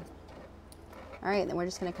 All right, then we're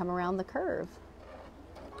just going to come around the curve.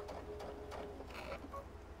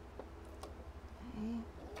 Okay.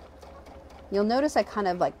 You'll notice I kind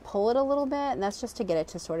of like pull it a little bit, and that's just to get it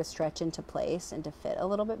to sort of stretch into place and to fit a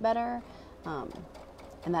little bit better.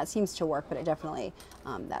 And that seems to work, but it definitely,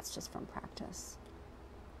 that's just from practice.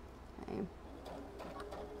 Okay.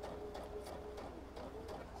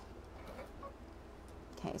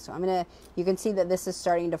 Okay, so you can see that this is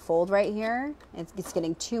starting to fold right here. It's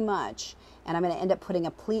getting too much, and I'm going to end up putting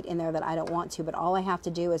a pleat in there that I don't want to, but all I have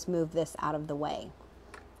to do is move this out of the way.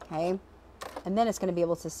 Okay, and then it's going to be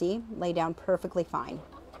able to lay down perfectly fine.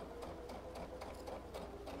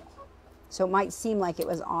 So it might seem like it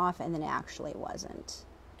was off, and then it actually wasn't.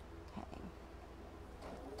 Okay.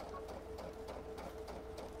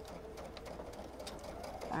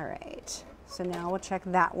 All right, so now we'll check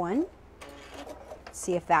that one.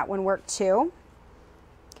 See if that one worked too.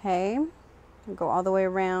 Okay, and go all the way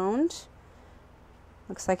around.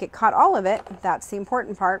 Looks like it caught all of it. That's the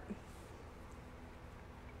important part.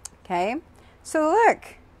 Okay, so look.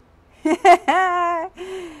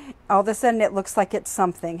 All of a sudden it looks like it's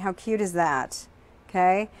something. How cute is that?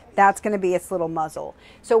 Okay, that's going to be its little muzzle.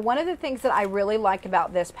 So one of the things that I really like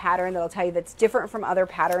about this pattern that I'll tell you that's different from other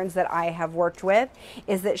patterns that I have worked with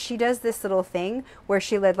is that she does this little thing where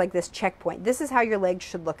she led like this checkpoint. This is how your legs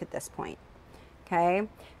should look at this point. Okay,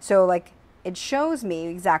 so like it shows me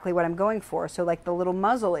exactly what I'm going for. So like the little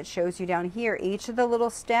muzzle, it shows you down here each of the little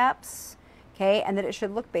steps. Okay, and that it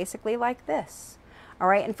should look basically like this. All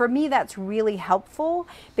right, and for me that's really helpful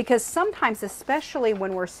because sometimes, especially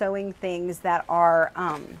when we're sewing things that are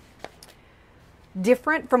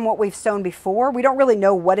different from what we've sewn before, we don't really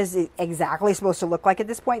know what is it exactly supposed to look like at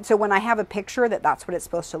this point. So when I have a picture that that's what it's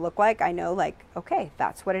supposed to look like, I know like, okay,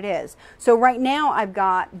 that's what it is. So right now I've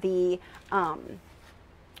got the,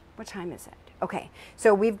 what time is it? Okay,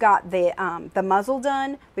 so we've got the muzzle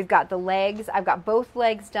done, we've got the legs, I've got both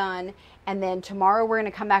legs done, and then tomorrow we're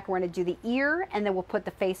gonna come back and we're gonna do the ear, and then we'll put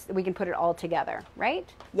the face, we can put it all together, right?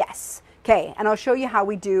 Yes, okay, and I'll show you how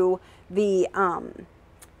we do the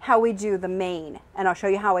how we do the mane, and I'll show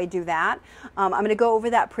you how I do that. I'm going to go over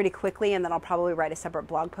that pretty quickly, and then I'll probably write a separate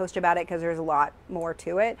blog post about it because there's a lot more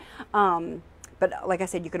to it. But like I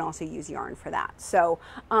said, you can also use yarn for that. So,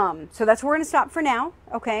 so that's where we're going to stop for now.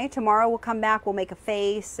 Okay, tomorrow we'll come back. We'll make a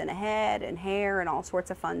face and a head and hair and all sorts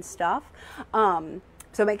of fun stuff.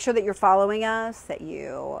 So make sure that you're following us, that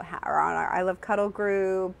you are on our I Love Cuddle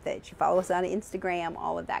group, that you follow us on Instagram,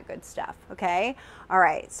 all of that good stuff. Okay. All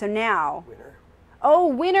right. So now. Winner. Oh,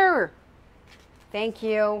 winner. Thank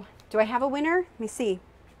you. Do I have a winner? Let me see.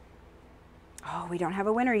 Oh, we don't have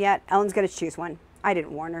a winner yet. Ellen's going to choose one. I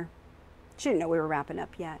didn't warn her. She didn't know we were wrapping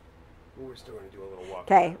up yet. Well, we're still going to do a little walk.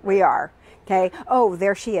 Okay, we are. Okay. Oh,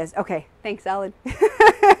 there she is. Okay. Thanks, Ellen.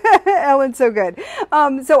 Ellen's so good.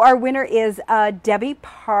 So our winner is Debbie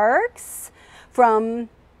Parks from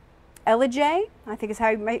Ellijay, I think is how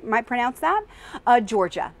you might pronounce that,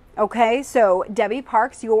 Georgia. Okay, so Debbie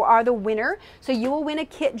Parks, you are the winner. So you will win a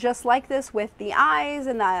kit just like this with the eyes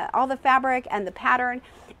and all the fabric and the pattern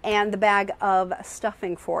and the bag of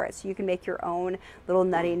stuffing for it. So you can make your own little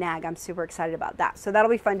Nutty Nag. I'm super excited about that. So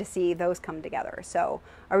that'll be fun to see those come together. So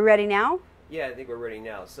are we ready now? Yeah, I think we're ready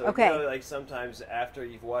now. So, okay. You know, like sometimes after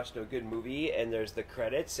you've watched a good movie and there's the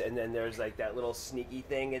credits and then there's like that little sneaky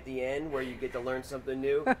thing at the end where you get to learn something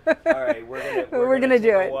new. All right, we're gonna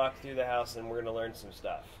do it. Walk through the house and we're gonna learn some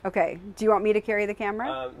stuff. Okay. Do you want me to carry the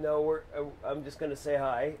camera? No, I'm just gonna say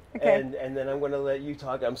hi, okay. and then I'm gonna let you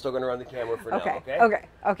talk. I'm still gonna run the camera for now. Okay. Okay.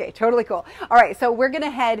 Okay. Totally cool. All right. So we're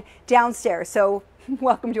gonna head downstairs. So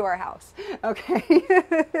welcome to our house.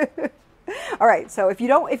 Okay. All right, so if you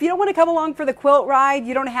don't want to come along for the quilt ride,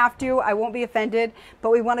 you don't have to. I won't be offended, but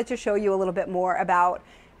we wanted to show you a little bit more about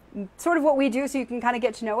sort of what we do so you can kind of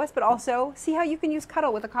get to know us, but also see how you can use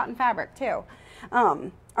cuddle with a cotton fabric too.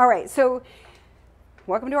 All right, so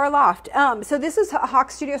welcome to our loft. So this is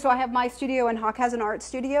Hawk's studio. So I have my studio and Hawk has an art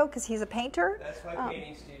studio because he's a painter. That's my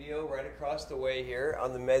painting studio right across the way here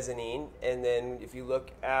on the mezzanine. And then if you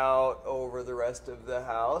look out over the rest of the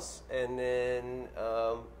house and then,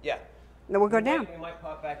 yeah. Then we'll go down. We might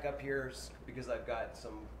pop back up here because I've got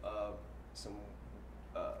some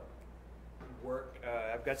work.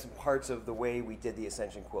 I've got some parts of the way we did the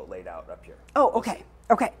Ascension quilt laid out up here. Oh, okay.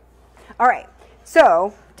 Okay. All right.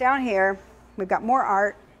 So down here, we've got more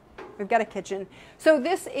art. We've got a kitchen. So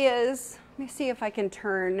this is, let me see if I can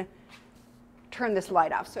turn this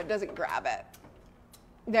light off so it doesn't grab it.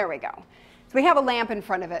 There we go. So we have a lamp in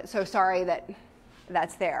front of it, so sorry that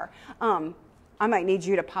that's there. I might need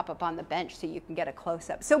you to pop up on the bench so you can get a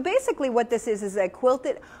close-up. So basically what this is a quilt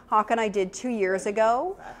that Hawk and I did 2 years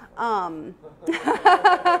ago.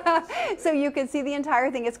 So you can see the entire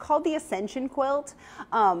thing. It's called the Ascension quilt.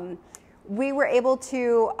 We were able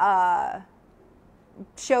to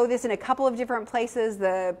show this in a couple of different places.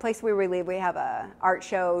 The place where we live, we have a art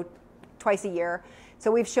show twice a year. So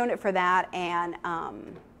we've shown it for that, and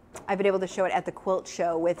I've been able to show it at the quilt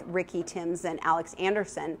show with Ricky Timms and Alex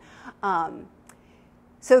Anderson.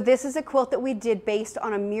 So this is a quilt that we did based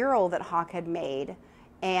on a mural that Hawk had made,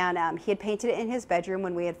 and he had painted it in his bedroom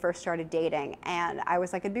when we had first started dating, and I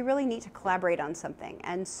was like, it'd be really neat to collaborate on something,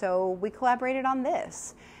 and so we collaborated on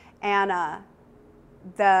this, and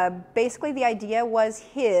basically the idea was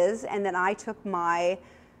his, and then I took my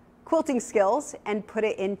quilting skills and put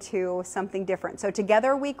it into something different. So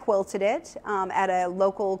together we quilted it at a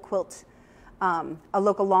local quilt, a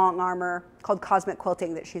local long armor called Cosmic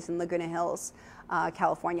Quilting that she's in Laguna Hills,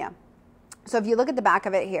 California. So if you look at the back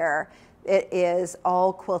of it here, it is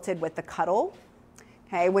all quilted with the cuddle,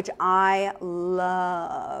 okay, which I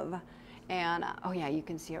love. And oh yeah, you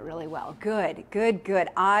can see it really well. Good, good, good.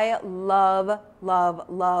 I love, love,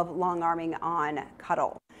 love long arming on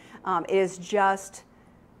cuddle. It is just,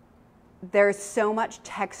 there's so much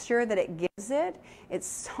texture that it gives it. It's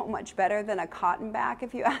so much better than a cotton back,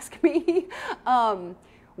 if you ask me.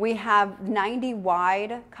 We have 90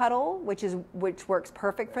 wide cuddle, which works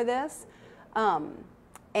perfect for this.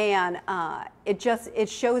 It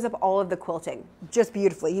shows up all of the quilting just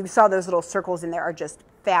beautifully. You saw those little circles in there are just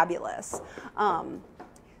fabulous.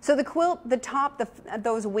 So the quilt, the top,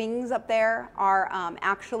 those wings up there are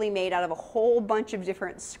actually made out of a whole bunch of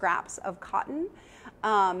different scraps of cotton.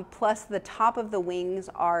 Plus the top of the wings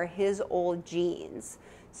are his old jeans.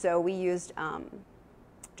 So we used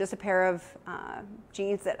just a pair of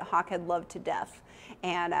jeans that Hawk had loved to death.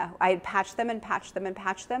 And I had patched them and patched them and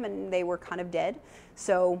patched them, and they were kind of dead.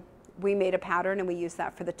 So we made a pattern and we used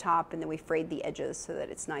that for the top, and then we frayed the edges so that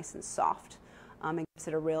it's nice and soft. And gives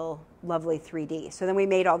it a real lovely 3D. So then we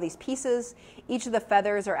made all these pieces. Each of the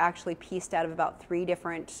feathers are actually pieced out of about 3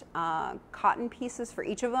 different cotton pieces for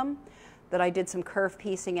each of them. that I did some curve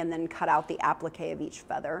piecing and then cut out the applique of each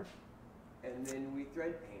feather. And then we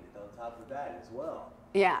thread painted on top of that as well.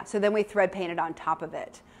 Yeah, so then we thread painted on top of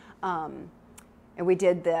it. And we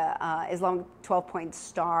did the Islamic 12-point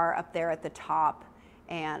star up there at the top,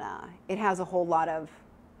 and it has a whole lot of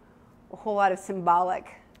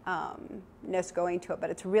symbolicness going to it. But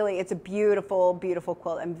it's a beautiful, beautiful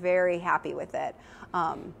quilt. I'm very happy with it.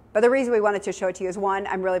 But the reason we wanted to show it to you is, one,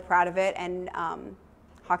 I'm really proud of it, and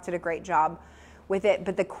Hawk did a great job with it.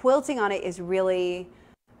 But the quilting on it is really,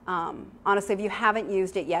 honestly, if you haven't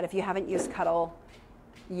used it yet, if you haven't used Cuddle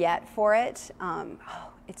yet for it,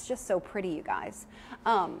 it's just so pretty, you guys.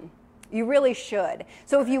 You really should.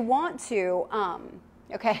 So if you want to,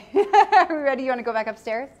 okay, are we ready? You want to go back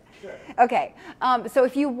upstairs? Sure. Okay, so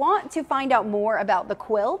if you want to find out more about the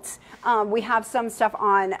quilt, we have some stuff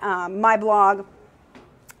on my blog,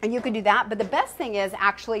 and you can do that. But the best thing is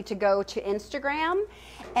actually to go to Instagram,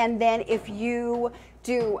 and then if you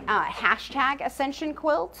do hashtag Ascension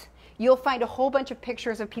Quilt, you'll find a whole bunch of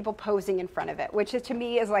pictures of people posing in front of it, which is, to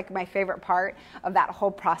me, is like my favorite part of that whole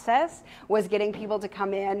process, was getting people to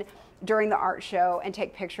come in during the art show and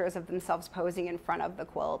take pictures of themselves posing in front of the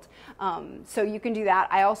quilt. So you can do that.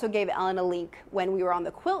 I also gave Ellen a link when we were on the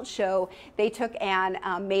quilt show. They took and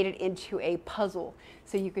made it into a puzzle.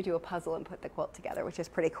 So you could do a puzzle and put the quilt together, which is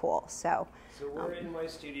pretty cool. So we're in my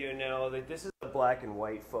studio now. This is a black and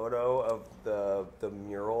white photo of the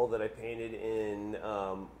mural that I painted in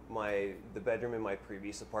the bedroom in my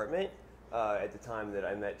previous apartment at the time that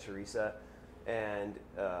I met Teresa. And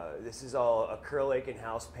this is all acrylic and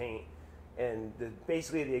house paint, and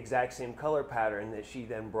basically the exact same color pattern that she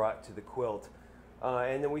then brought to the quilt.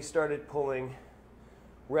 And then we started pulling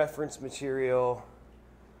reference material,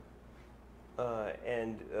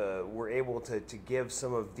 and we're able to give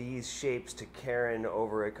some of these shapes to Karen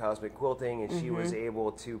over at Cosmic Quilting, and she was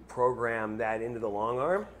able to program that into the long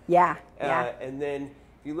arm. Yeah, and then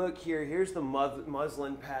if you look here, here's the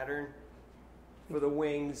muslin pattern for the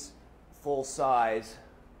wings, full size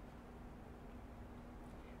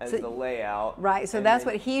as the layout. Right, so that's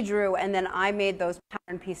what he drew, and then I made those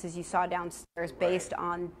pattern pieces you saw downstairs based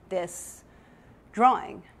on this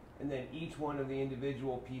drawing. And then each one of the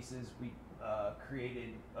individual pieces we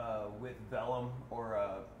created with vellum or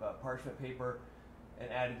parchment paper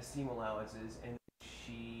and added the seam allowances, and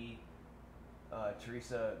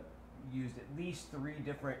Teresa used at least 3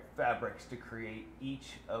 different fabrics to create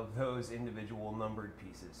each of those individual numbered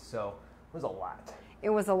pieces. So it was a lot. It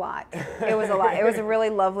was a lot. It was a lot. It was a really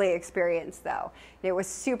lovely experience, though. It was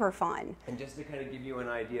super fun. And just to kind of give you an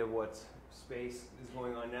idea of what space is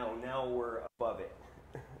going on now we're above it,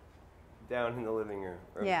 down in the living room,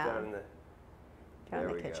 or down in the kitchen. Down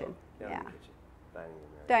in the kitchen.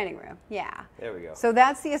 Dining room. Yeah. There we go. So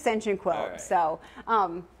that's the Ascension quilt. Right. So,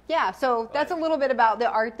 yeah, so that's a little bit about the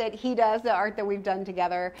art that he does, the art that we've done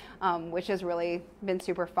together, which has really been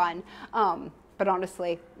super fun. But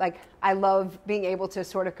honestly, like, I love being able to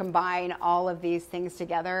sort of combine all of these things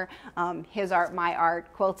together. His art, my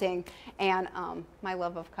art, quilting, and my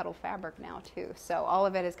love of Cuddle fabric now too. So all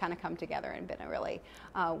of it has kind of come together and been a really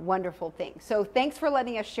wonderful thing. So thanks for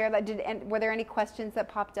letting us share that. Were there any questions that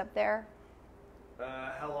popped up there?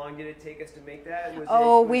 How long did it take us to make that?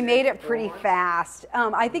 We made it pretty fast.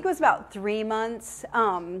 I think it was about 3 months.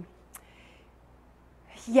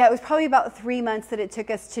 Yeah, it was probably about 3 months that it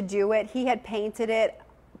took us to do it. He had painted it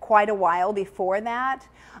quite a while before that.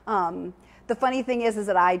 The funny thing is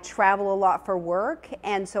that I travel a lot for work,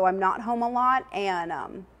 and so I'm not home a lot.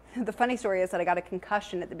 And the funny story is that I got a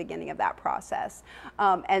concussion at the beginning of that process,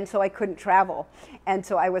 and so I couldn't travel, and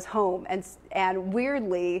so I was home. And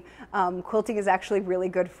weirdly, quilting is actually really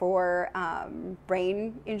good for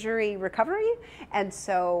brain injury recovery, and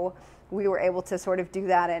so we were able to sort of do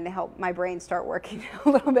that and help my brain start working a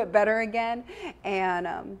little bit better again. And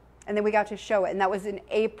then we got to show it, and that was in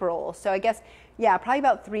April. So I guess, yeah, probably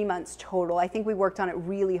about 3 months total. I think we worked on it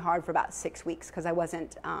really hard for about 6 weeks because I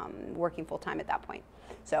wasn't working full time at that point.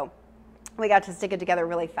 So we got to stick it together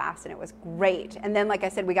really fast, and it was great. And then, like I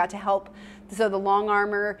said, we got to help. So the long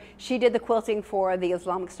armor, she did the quilting for the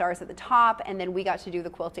Islamic stars at the top, and then we got to do the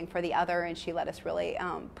quilting for the other, and she let us really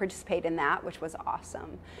participate in that, which was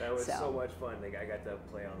awesome. That was so much fun. Like, I got to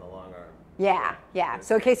play on the long arm. Yeah.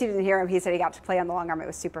 So in case you didn't hear him, he said he got to play on the long arm. It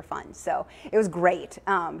was super fun. So it was great.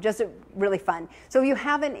 Just really fun. So if you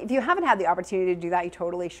haven't had the opportunity to do that, you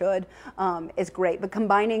totally should. It's great. But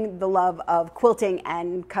combining the love of quilting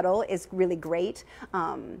and Cuddle is really great.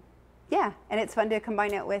 Yeah, and it's fun to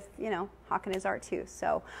combine it with, Hawk and his art too.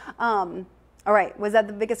 So, all right. Was that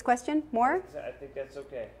the biggest question? More? I think that's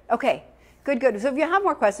okay. Okay. Good, good. So if you have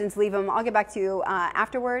more questions, leave them. I'll get back to you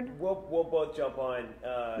afterward. We'll both jump on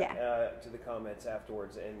to the comments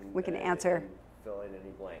afterwards, and we can answer. And fill in any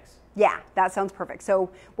blanks. Yeah, that sounds perfect. So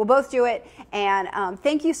we'll both do it. And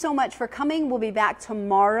thank you so much for coming. We'll be back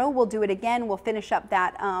tomorrow. We'll do it again. We'll finish up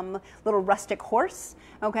that little rustic horse,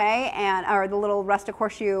 okay, or the little rustic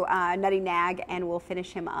horseshoe Nutty Nag, and we'll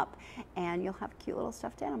finish him up. And you'll have a cute little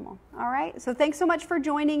stuffed animal. All right. So thanks so much for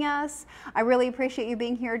joining us. I really appreciate you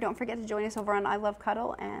being here. Don't forget to join us over on I Love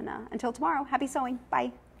Cuddle. And until tomorrow, happy sewing.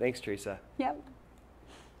 Bye. Thanks, Teresa. Yep.